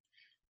want.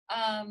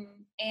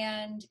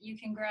 And you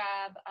can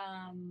grab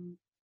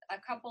a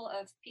couple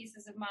of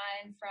pieces of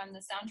mine from the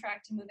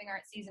soundtrack to Moving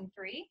Art Season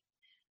 3,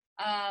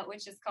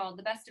 which is called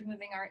The Best of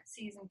Moving Art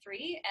Season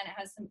 3, and it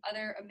has some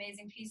other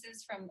amazing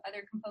pieces from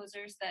other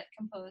composers that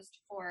composed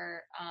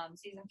for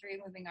Season 3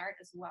 of Moving Art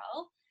as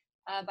well,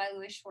 by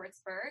Louis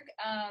Schwartzberg.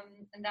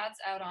 And that's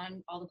out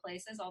on all the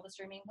places, all the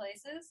streaming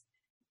places,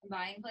 and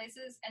buying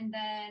places. And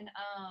then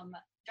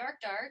Dark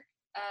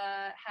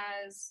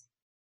has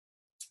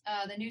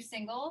the new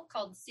single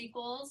called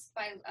Sequels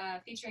by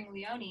featuring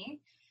Leone,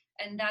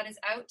 and that is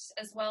out,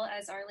 as well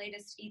as our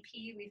latest EP,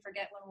 We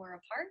Forget When We're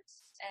Apart,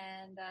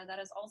 and that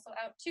is also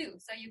out too.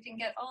 So you can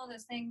get all of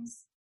those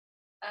things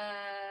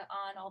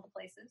on all the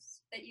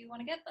places that you want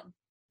to get them.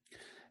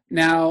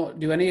 Now,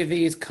 do any of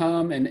these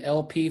come in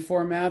LP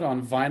format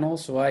on vinyl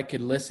so I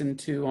could listen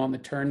to on the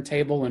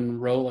turntable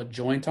and roll a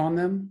joint on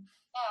them?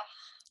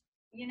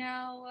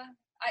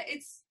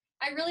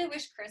 I really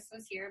wish Chris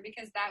was here,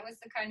 because that's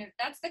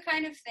the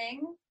kind of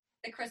thing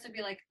that Chris would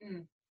be like,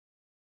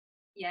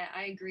 yeah,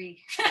 I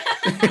agree.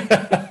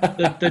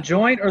 The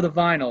joint or the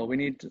vinyl? We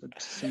need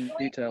some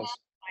details.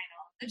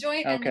 The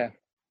joint. Okay.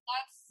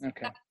 That's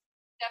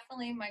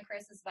definitely my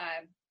Chris's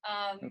vibe.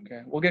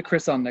 Okay, we'll get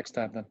Chris on next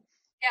time then.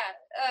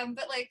 Yeah,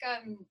 but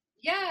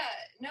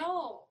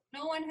no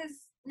one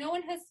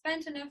has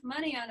spent enough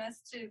money on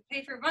us to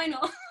pay for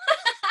vinyl.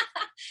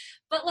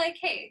 But like,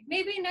 hey,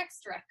 maybe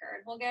next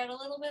record we'll get a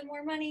little bit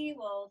more money.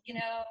 We'll, do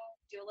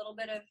a little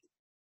bit of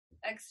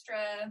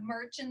extra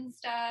merch and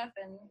stuff,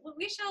 and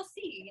we shall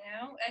see.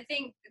 I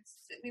think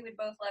we would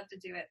both love to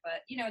do it,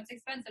 but it's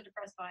expensive to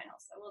press vinyl,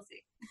 so we'll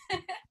see.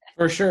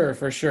 For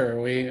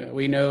sure.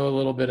 We know a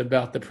little bit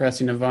about the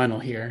pressing of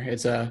vinyl here.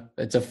 It's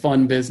a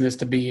fun business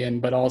to be in,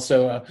 but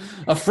also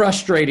a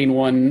frustrating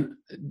one,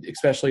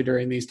 especially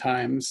during these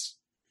times.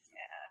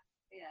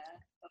 Yeah.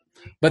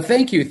 Totally. But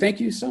thank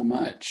you so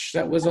much.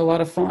 That was a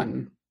lot of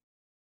fun.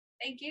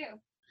 Thank you.